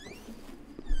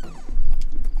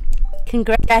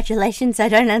 Congratulations. I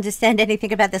don't understand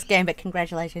anything about this game, but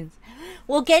congratulations.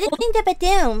 Well, getting the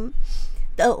balloon,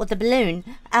 the balloon,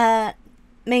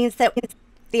 means that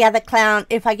the other clown,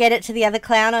 if I get it to the other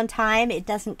clown on time, it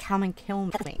doesn't come and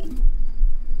kill me.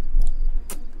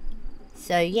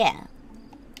 So, yeah.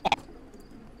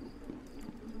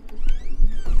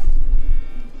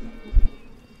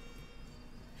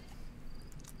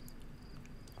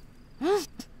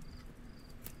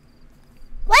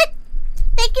 What?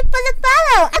 Thank you for the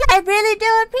follow. I really do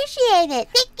appreciate it.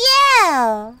 Thank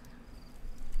you.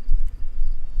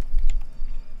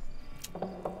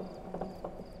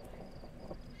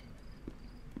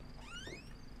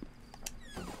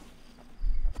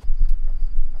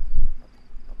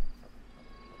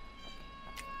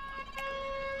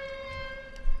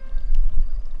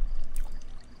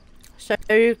 So,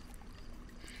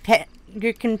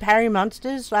 you can parry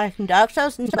monsters like in Dark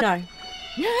Souls? No.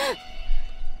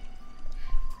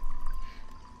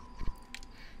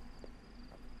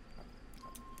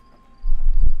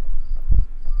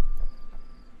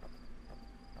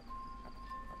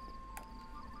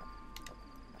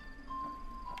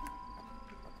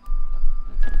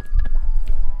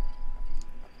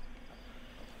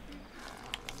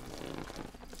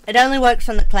 It only works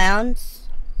on the clowns.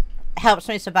 It helps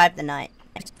me survive the night.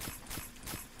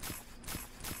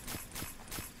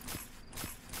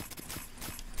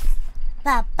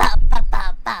 Ba ba ba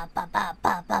ba ba ba ba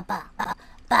ba ba ba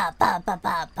ba ba ba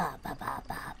ba ba ba ba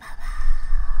ba.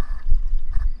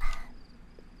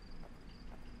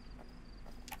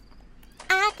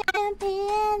 I can be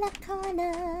in the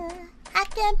corner. I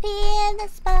can be in the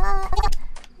spotlight,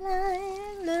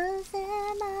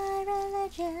 losing my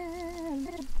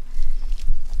religion,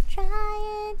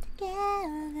 trying to get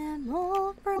them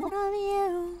all from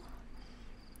you.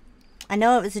 I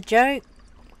know it was a joke.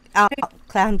 Oh,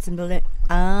 clowns and balloons.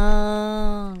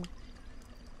 Oh.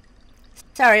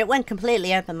 Sorry, it went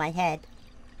completely over my head.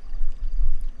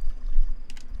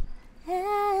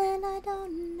 And I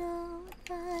don't know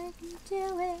if I can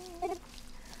do it.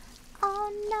 Oh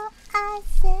no, I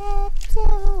said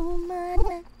too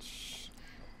much.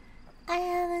 I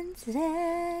haven't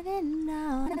said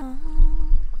enough.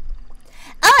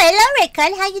 Oh, hello,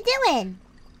 Rickon. How you doing?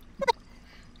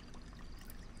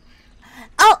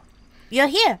 Oh, you're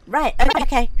here. Right.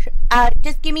 Okay.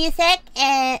 Just give me a sec,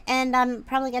 and I'm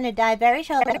probably going to die very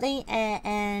shortly,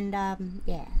 and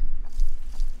yeah.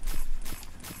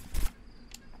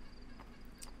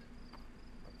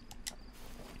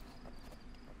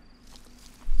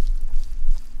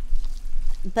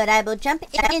 But I will jump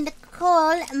in the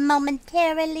call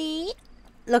momentarily.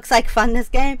 Looks like fun, this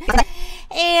game.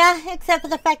 Yeah, except for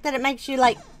the fact that it makes you,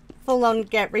 like, full on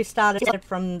get restarted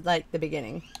from, like, the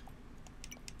beginning.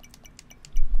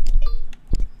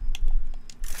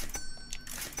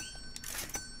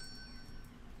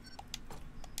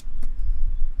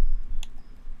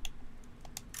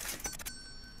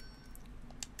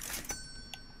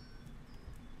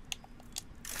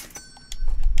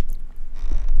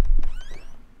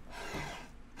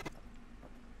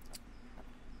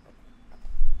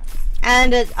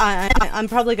 And I'm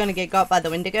probably going to get got by the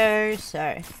Wendigo,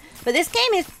 so... But this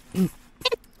game is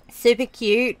super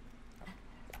cute.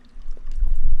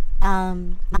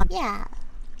 Yeah.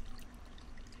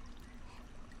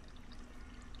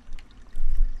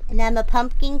 And I'm a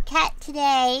pumpkin cat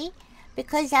today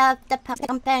because of the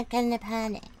pumpkin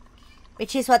panic.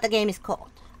 Which is what the game is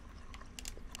called.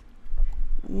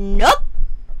 Nope!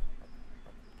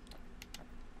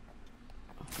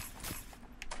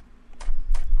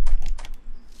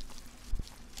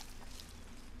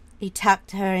 He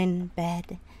tucked her in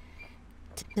bed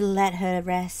to let her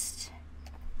rest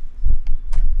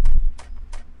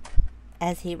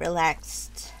as he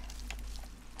relaxed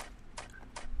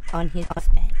on his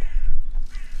bed.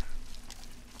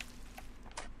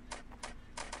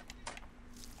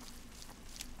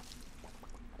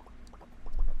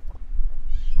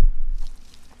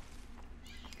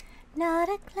 Not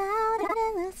a cloud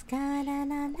in the sky, na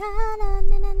na na na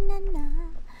na na na.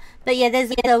 But yeah, there's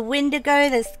the Wendigo,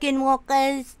 there's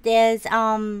Skinwalkers, there's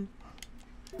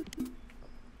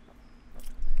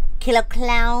Killer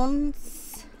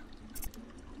clowns.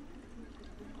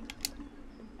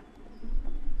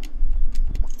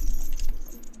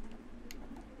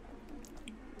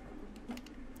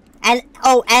 And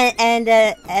oh, and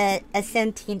a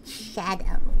sentient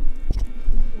shadow.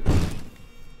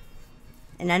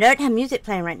 And I don't have music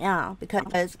playing right now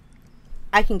because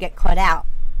I can get caught out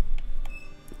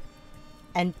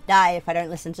and die if I don't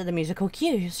listen to the musical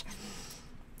cues.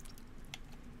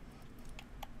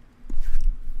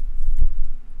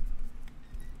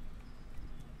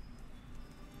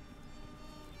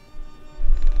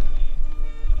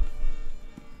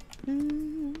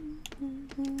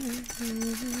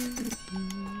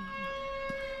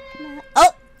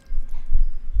 Oh!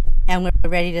 And we're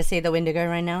ready to see the Wendigo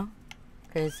right now.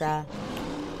 Because, That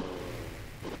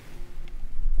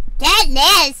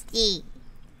nasty.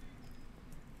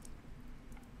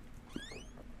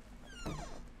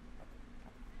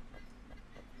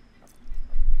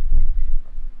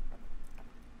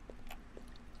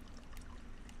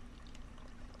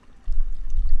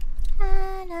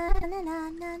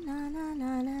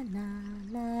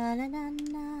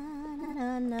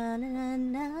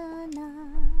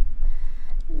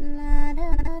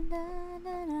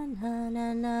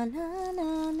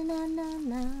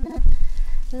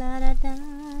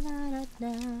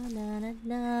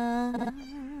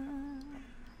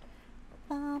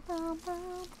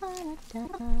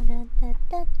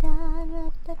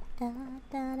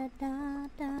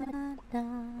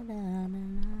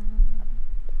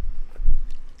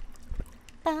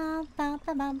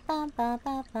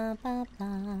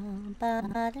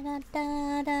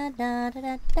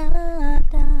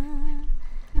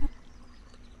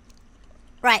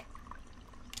 Right.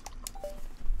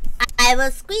 I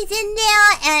will squeeze in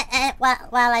there and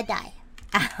while I die.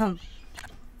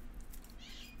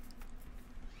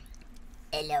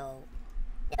 Hello.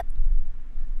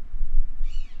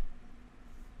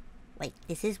 Wait,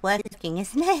 this is working,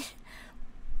 isn't it?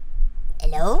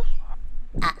 Hello?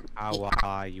 How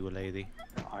are you, lady?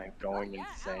 I'm going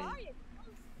insane.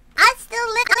 I still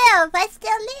live. I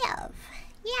still live.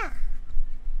 Yeah.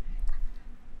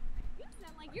 You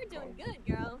sound like you're doing good,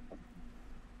 girl.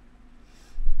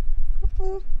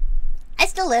 I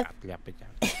still live.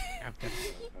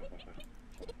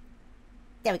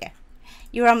 there we go.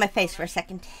 You were on my face for a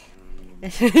second.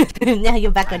 Now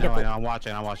you're back I on know, the I'm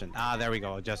watching. Ah, there we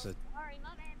go. Adjusted. Sorry, my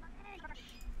bad.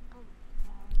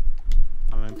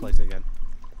 I'm in place again.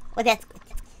 Well, that's good.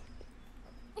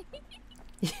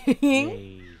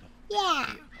 Yay.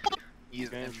 Yeah. He's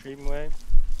Going in, Streamway.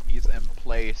 he's in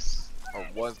place, or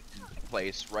was in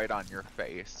place, right on your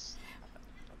face.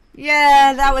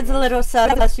 Yeah, that was a little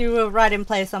sus. You were right in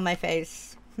place on my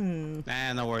face.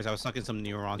 Nah, no worries. I was sucking some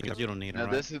neurons because you don't need Now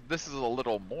them, right? this is a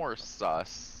little more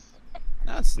sus.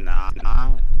 No, it's not.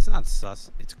 Nah, it's not sus.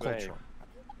 It's Right. cultural.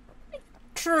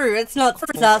 True, it's not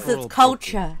sus, cultural it's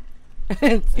culture.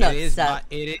 It's not It is, sus.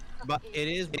 but it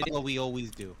is what we always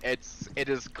do. It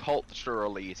is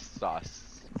culturally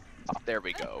sus. There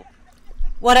we go.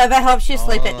 Whatever helps you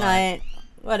sleep at Alright. night.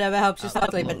 Whatever helps you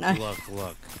sleep at night.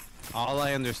 Look. All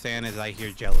I understand is I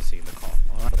hear jealousy in the call.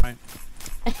 Alright?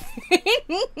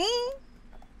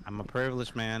 I'm a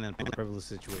privileged man in a privileged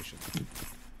situation.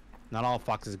 Not all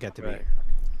foxes get to be Right. here.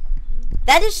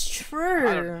 That is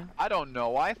true. I don't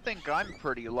know. I think I'm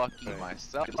pretty lucky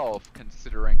myself,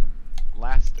 considering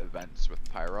last events with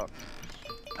Pyra.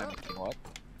 I mean, what?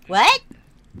 What?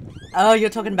 Oh, you're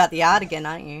talking about the art again,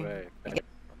 aren't you? Right.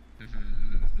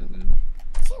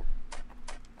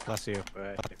 Bless you.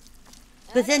 Right.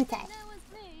 Gesundheit. That was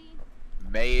me.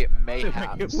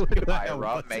 Mayhaps,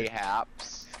 Pyra,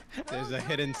 mayhaps. There's a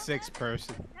hidden sixth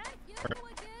person. That you again?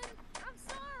 I'm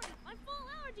sorry. My full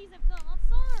allergies have come. I'm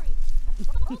sorry.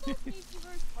 All those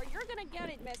VTubers, or you're gonna get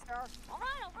it, mister.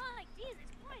 Alright. Jesus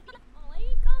Christ. Oh,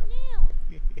 lady, calm down.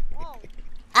 Whoa.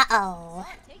 Uh-oh.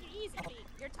 Take it easy.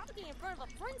 You're talking in front of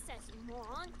a princess, you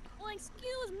moron. Well,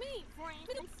 excuse me,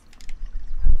 friend.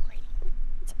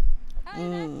 How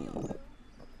did that feel?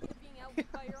 Being out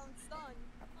by your own son.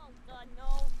 Oh God,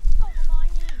 no. Don't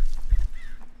remind me.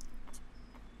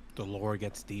 The lore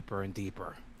gets deeper and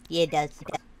deeper. Yeah, it does.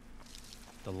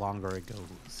 The longer it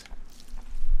goes.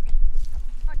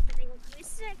 I'm getting really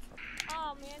sick.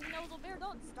 Oh man, the nose bear,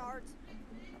 don't start.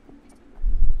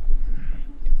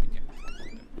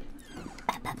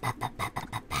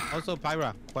 Also,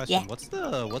 Pyra, question: Yeah. What's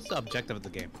the objective of the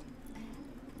game?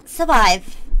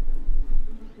 Survive.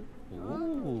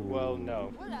 Ooh. Well,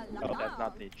 no. What a No, that's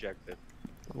not the objective.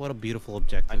 What a beautiful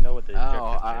objective. I know what the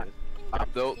Oh, objective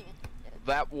is. Though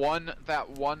that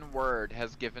one word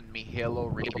has given me Halo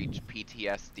Reach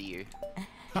PTSD.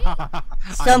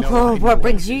 Simple, what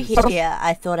brings you here?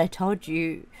 I thought I told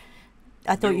you.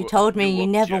 I thought you told me you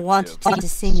never wanted to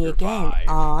see me again.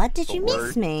 Aw, did you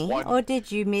miss me? Or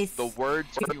did you miss... The words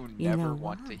you You never know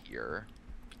want why. to hear.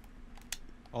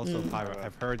 Also, Pyra,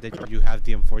 I've heard that you have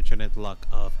the unfortunate luck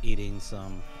of eating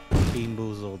some Bean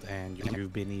Boozled, and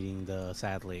you've been eating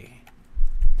sadly,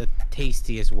 the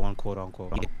tastiest one, quote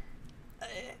unquote.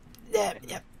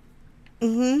 Yep.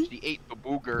 Mm-hmm. She ate the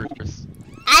boogers.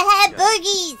 I had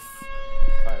boogies.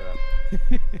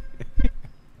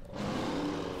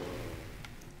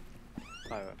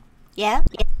 Pyra, Yeah?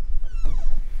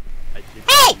 I did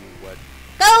Hey! tell you what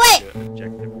Go away. the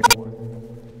objective was.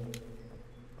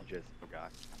 You just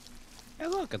forgot. Hey,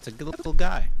 look, it's a good little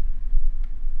guy.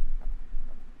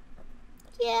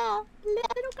 Yeah,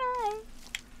 little guy.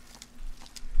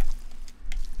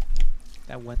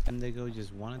 That Wendigo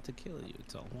just wanted to kill you.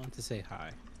 It's all. Wanted to say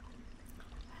hi.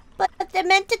 But they're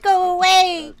meant to go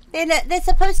away. They're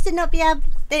supposed to not be able.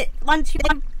 Once you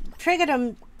trigger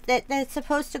them, they're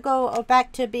supposed to go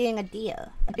back to being a deer.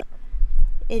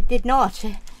 It did not.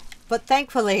 But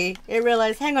thankfully, it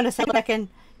realized, hang on a second,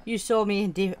 you saw me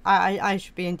in deer. I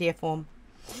should be in deer form.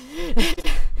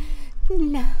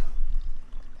 No.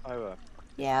 Pyra,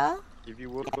 Yeah? if you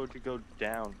were to go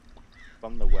down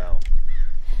from the well,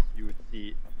 you would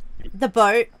see The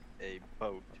boat. a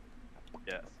boat.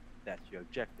 Yes, that's your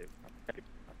objective.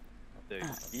 The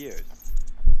gears,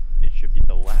 it should be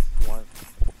the last one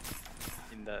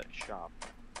in the shop.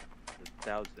 The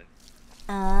 1,000,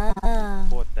 Ah.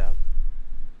 4,000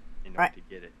 in order Right. to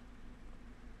get it.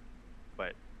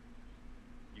 But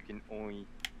you can only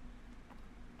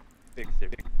fix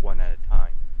it one at a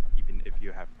time, even if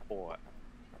you have 4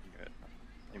 in your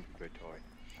inventory.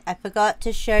 I forgot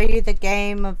to show you the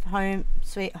game of Home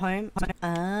Sweet Home.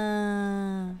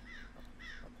 Ah.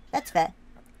 That's fair.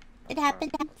 It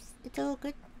happens. It's all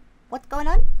good. What's going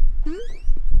on?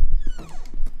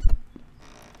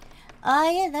 Oh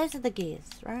yeah, those are the gears,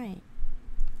 right.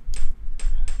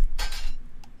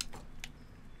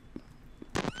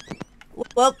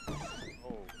 Well,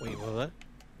 Oh, Wait, what?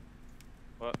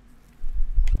 what?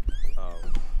 Oh.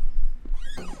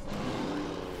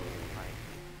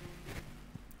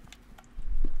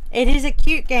 it is a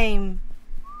cute game,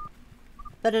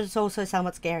 but it is also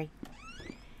somewhat scary.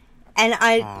 And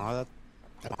Aw,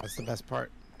 that's the best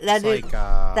part. that is It's like,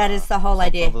 that is the whole Cult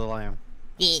idea. of the Lamb.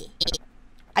 Yeah.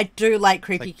 I do like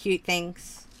creepy like- cute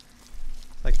things.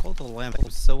 Like Cult of the Lamb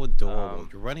is so adorable. Um,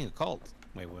 You're running a cult.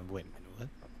 Wait a minute, what?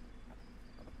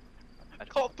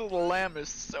 Cult of the Lamb is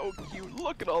so cute.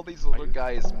 Look at all these little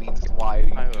guys. Meanwhile,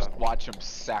 you just watch them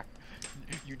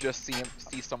You just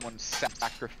see someone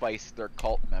sacrifice their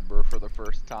cult member for the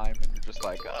first time, and you're just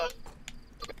like,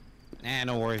 Nah,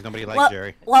 no worries. Nobody likes What?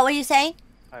 Jerry. What were you saying?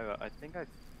 I think I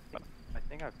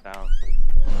found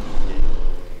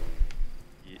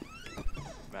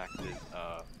Max is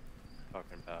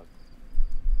talking about.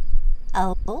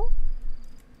 Oh?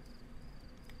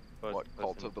 But What,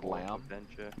 Cult of the Lamb?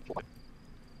 Adventure.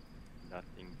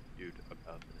 Nothing cute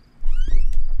about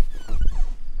this.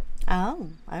 Oh,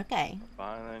 okay.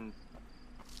 Violence,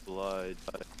 blood.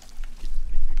 Did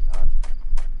you not?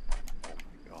 Oh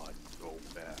my god, so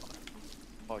bad.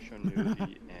 Partial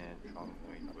nudity and trauma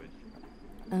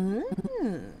language.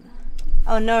 Ooh.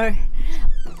 Oh no.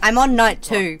 I'm on night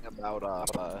 2. talking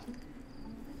about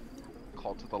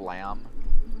Cult of the Lamb.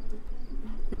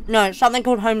 No, something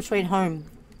called Home Sweet Home.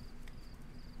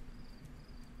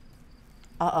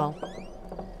 Uh-oh.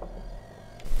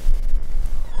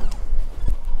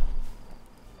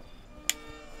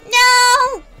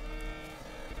 No!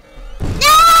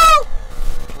 No!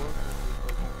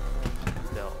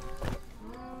 Stealth.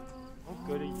 How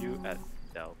good are you at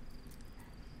stealth?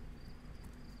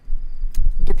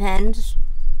 Depends.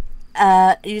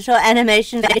 Usual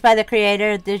animations made by the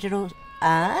creator of digital...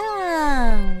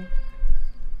 Ah.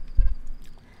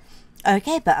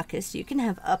 Okay, Bacchus, you can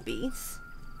have uppies.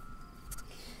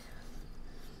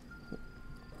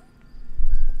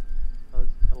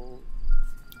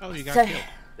 Oh, you got So, killed.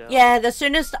 Stealth. yeah, the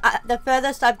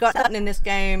furthest I've gotten in this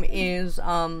game is,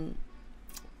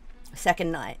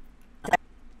 second night.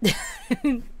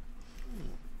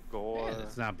 Gore. Yeah,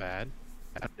 that's not bad.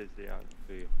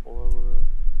 Physiology, horror,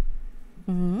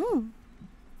 Mm.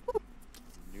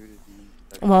 nudity.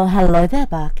 Well, hello there,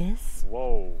 Bacchus.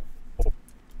 Whoa.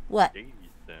 What? Daily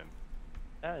sim.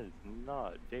 That is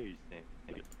not daily sim.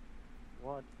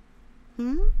 What?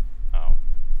 Hmm? Oh.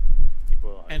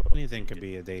 People are Anything could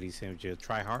be a dating sim if you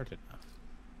try hard enough.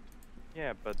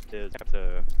 Yeah, but there's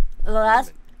the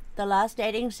The last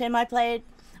dating sim I played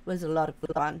was a lot of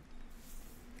fun.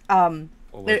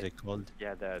 What was it called?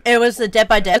 Yeah, that. It was the Dead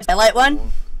by Daylight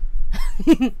one.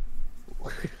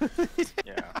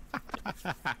 Yeah.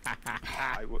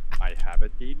 I have a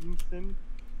dating sim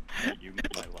that you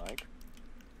might like,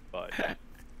 but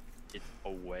it's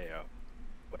aware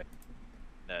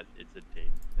that it's a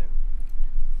dating sim.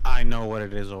 I know what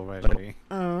it is already.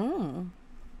 Oh.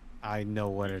 I know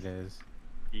what it is.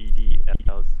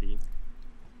 DDLC.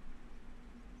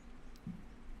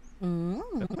 Mm.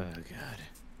 Oh god.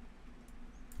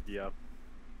 Yep.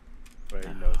 But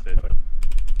he knows it.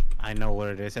 I know what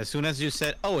it is. As soon as you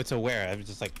said, "Oh, it's aware," I was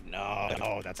just like,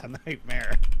 "No, that's a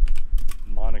nightmare."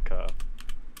 Monica.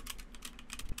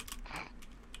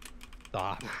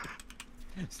 Stop.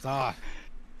 Stop.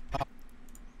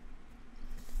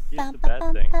 Here's the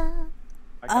bad thing.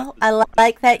 Oh, I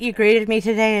like that you greeted me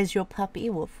today as your puppy.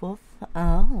 Woof woof.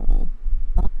 Oh.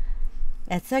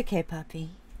 It's okay, puppy.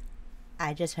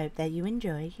 I just hope that you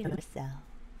enjoy yourself.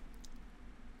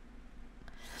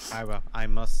 Pyra, I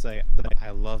must say, I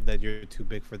love that you're too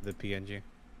big for the PNG.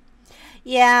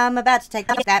 Yeah, I'm about to take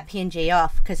that PNG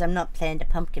off because I'm not playing the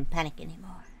pumpkin panic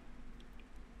anymore.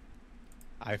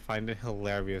 I find it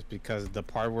hilarious because the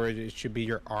part where it should be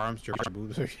your arms, your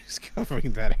boobs are just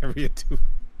covering that area too.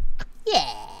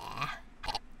 Yeah.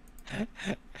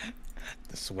 The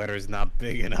sweater is not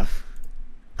big enough.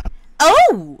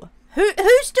 Oh!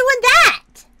 Who's doing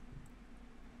that?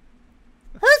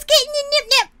 Who's getting the nip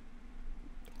nip?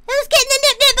 Who's getting the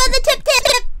nip nip on the tip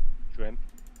tip? Shrimp.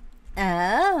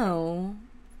 Oh.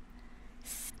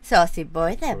 Saucy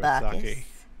boy there, Bacchus. Kurosaki.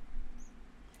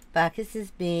 Bacchus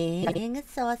is being a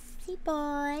saucy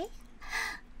boy.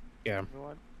 Yeah. You know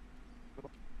what?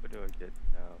 What do I get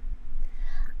now?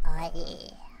 Oh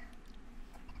yeah.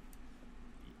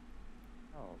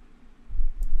 Oh.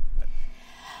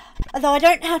 Although I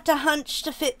don't have to hunch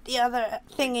to fit the other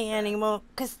thingy anymore,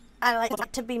 because I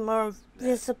like to be more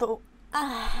visible.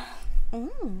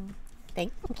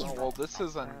 Thank you. Oh, well, this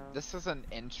is an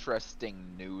interesting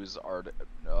news our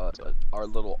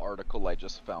little article I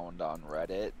just found on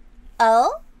Reddit.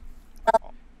 Oh?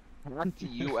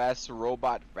 U.S.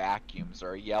 robot vacuums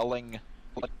are yelling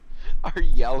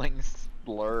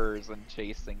slurs and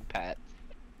chasing pets.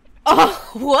 Oh,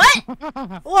 what?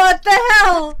 What the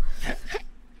hell?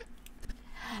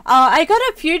 I got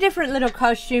a few different little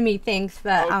costumey things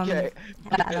for Okay.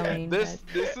 Halloween. This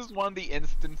is one of the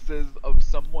instances of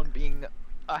someone being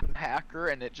a hacker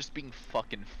and it just being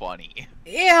fucking funny.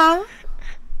 Yeah.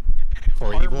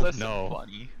 For evil, Harmless and no.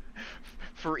 funny.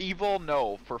 For evil,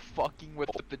 no. For fucking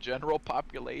with the general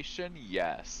population,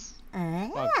 yes.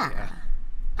 Fuck yeah.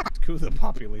 Screw the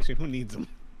population. Who needs them?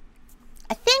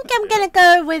 I think I'm gonna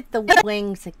go with the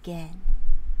wings again.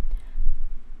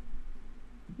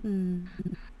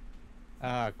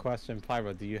 Question,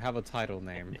 Pyra, do you have a title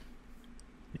name?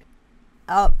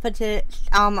 Oh, but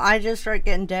I just wrote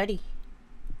getting dirty.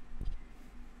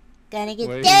 Gonna get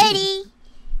Wait. dirty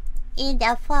in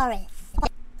the forest.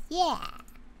 Yeah.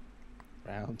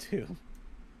 Round 2.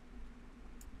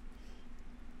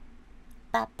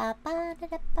 Ba ba ba da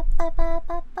da ba ba ba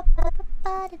ba ba ba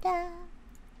ba da da.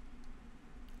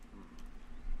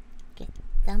 Get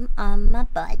them on my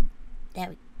butt. There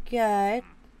we go.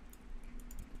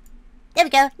 There we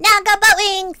go. Now I got butt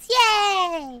wings.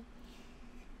 Yay!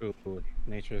 Ooh,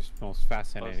 nature's most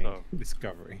fascinating Also-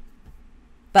 discovery.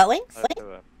 Butt wings?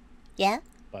 Yeah.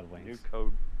 Butt New wings.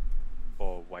 code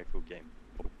for waifu game.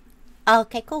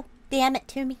 Okay, cool. DM it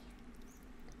to me.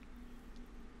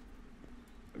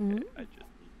 Okay, I just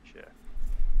need to check.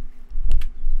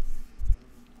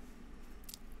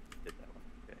 Did that one?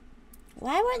 Okay.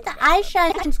 Why won't the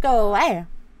eyeshines go away?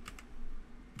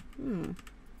 And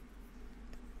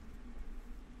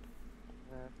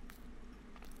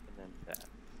then that.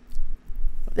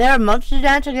 There are monster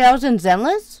dancer girls in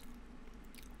Zenless?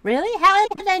 Really? How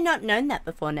have I not known that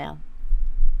before now?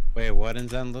 Wait, what in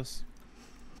Zenless?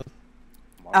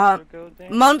 Monster Girl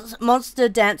Dance? Monster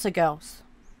dancer girls.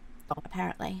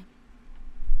 Apparently.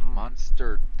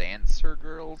 Monster dancer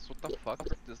girls? What the fuck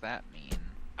does that mean?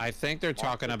 I think they're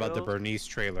talking Monster about the Girls? Bernice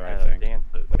trailer, I think.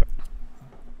 Dancers.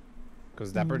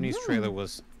 Because that Bernice trailer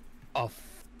was a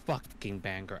fucking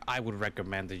banger. I would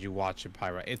recommend that you watch it,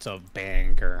 Pyra. It's a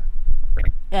banger.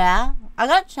 Yeah. I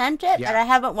got sent it, Yeah. but I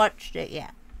haven't watched it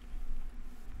yet.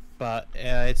 But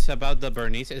it's about the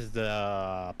Bernice is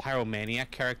the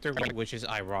pyromaniac character, which is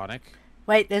ironic.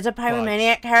 Wait, there's a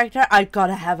pyromaniac character? I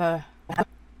gotta have her.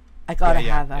 I gotta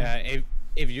have her. Yeah,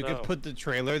 if you could So- put the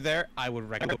trailer there, I would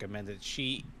recommend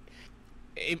it.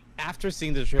 After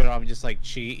seeing the trailer, I'm just like,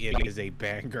 she is a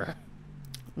banger.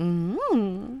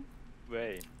 Mm-hmm.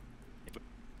 Wait.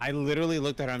 I literally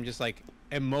looked at her, I'm just like,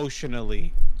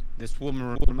 emotionally, This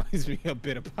woman reminds me a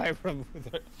bit of Pyra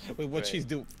with what she's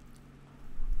doing.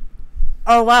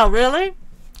 Oh wow, really?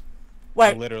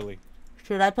 Wait, Literally.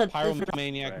 should I put this?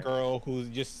 Pyromaniac girl who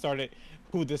just started,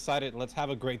 who decided let's have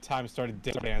a great time, started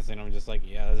dancing. I'm just like,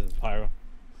 yeah, this is Pyra.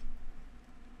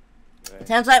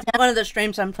 Sounds like one of the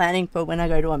streams I'm planning for when I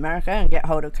go to America and get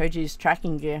hold of Koji's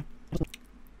tracking gear.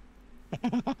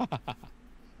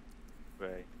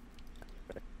 Right.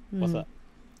 What's up?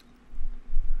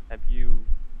 Have you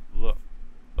looked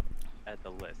at the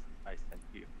list I sent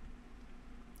you?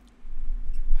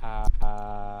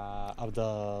 Of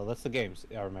the list of games,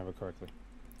 if I remember correctly.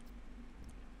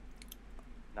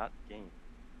 Not game.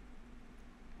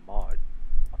 Mod.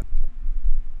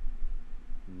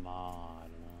 Mod.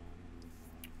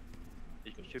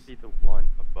 It should be the one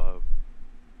above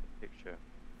the picture.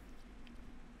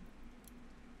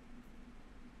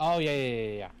 Oh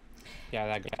yeah. Yeah,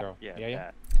 that girl. Yeah, Yeah.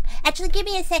 that. Actually, give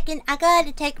me a second. I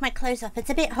gotta take my clothes off. It's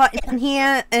a bit Hot in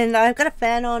here, and I've got a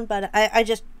fan on, but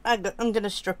I'm gonna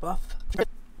strip off.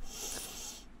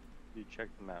 You check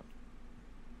them out.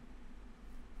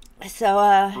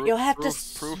 So you'll have to.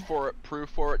 Proof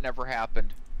for it never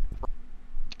happened.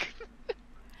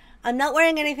 I'm not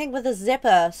wearing anything with a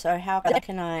zipper, so how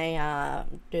can I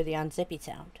do the unzippy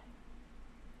sound?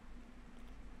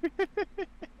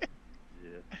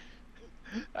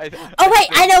 Oh wait,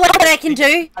 I know what I can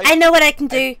do. I know what I can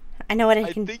do. I know what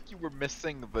I can. I think you were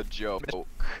missing the joke.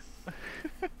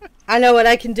 I know what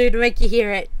I can do to make you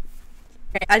hear it.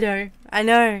 I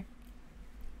know.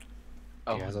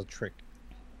 Oh, He has a trick.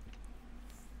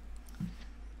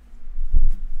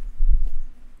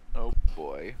 oh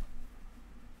boy.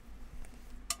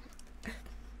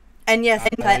 And yes,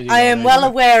 you I am go, well man.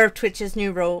 aware of Twitch's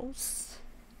new rules.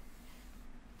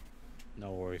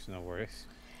 No worries.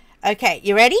 Okay,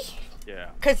 you ready? Yeah.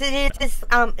 Because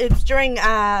it's during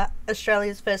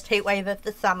Australia's first heat wave of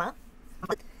the summer.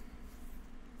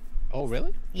 Oh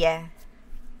really? Yeah.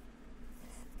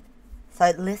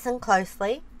 So listen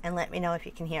closely and let me know if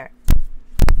you can hear it.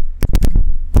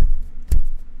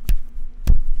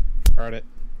 Heard it.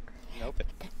 Nope.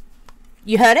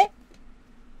 You heard it?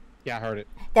 Yeah, I heard it.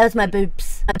 That was my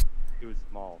boobs. It was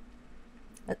small.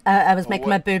 I was making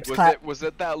my boobs clap. Was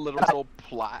it that little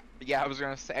plat? Yeah, I was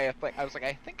gonna say.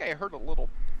 I think I heard a little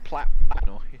plap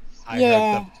noise. I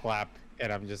Yeah. heard the clap,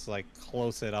 and I'm just like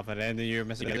close enough, and then you're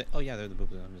missing it. Oh yeah, they're the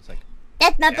boobs. And I'm just like,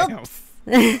 That's my yeah, I know.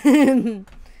 boobs.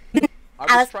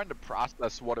 I was trying to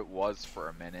process what it was for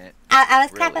a minute. I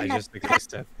was Really? clapping I my. just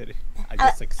accepted it. I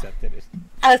just accepted it.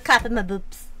 I was clapping my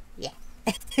boobs. Yeah.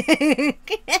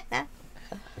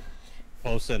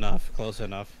 Close enough. Close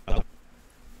enough.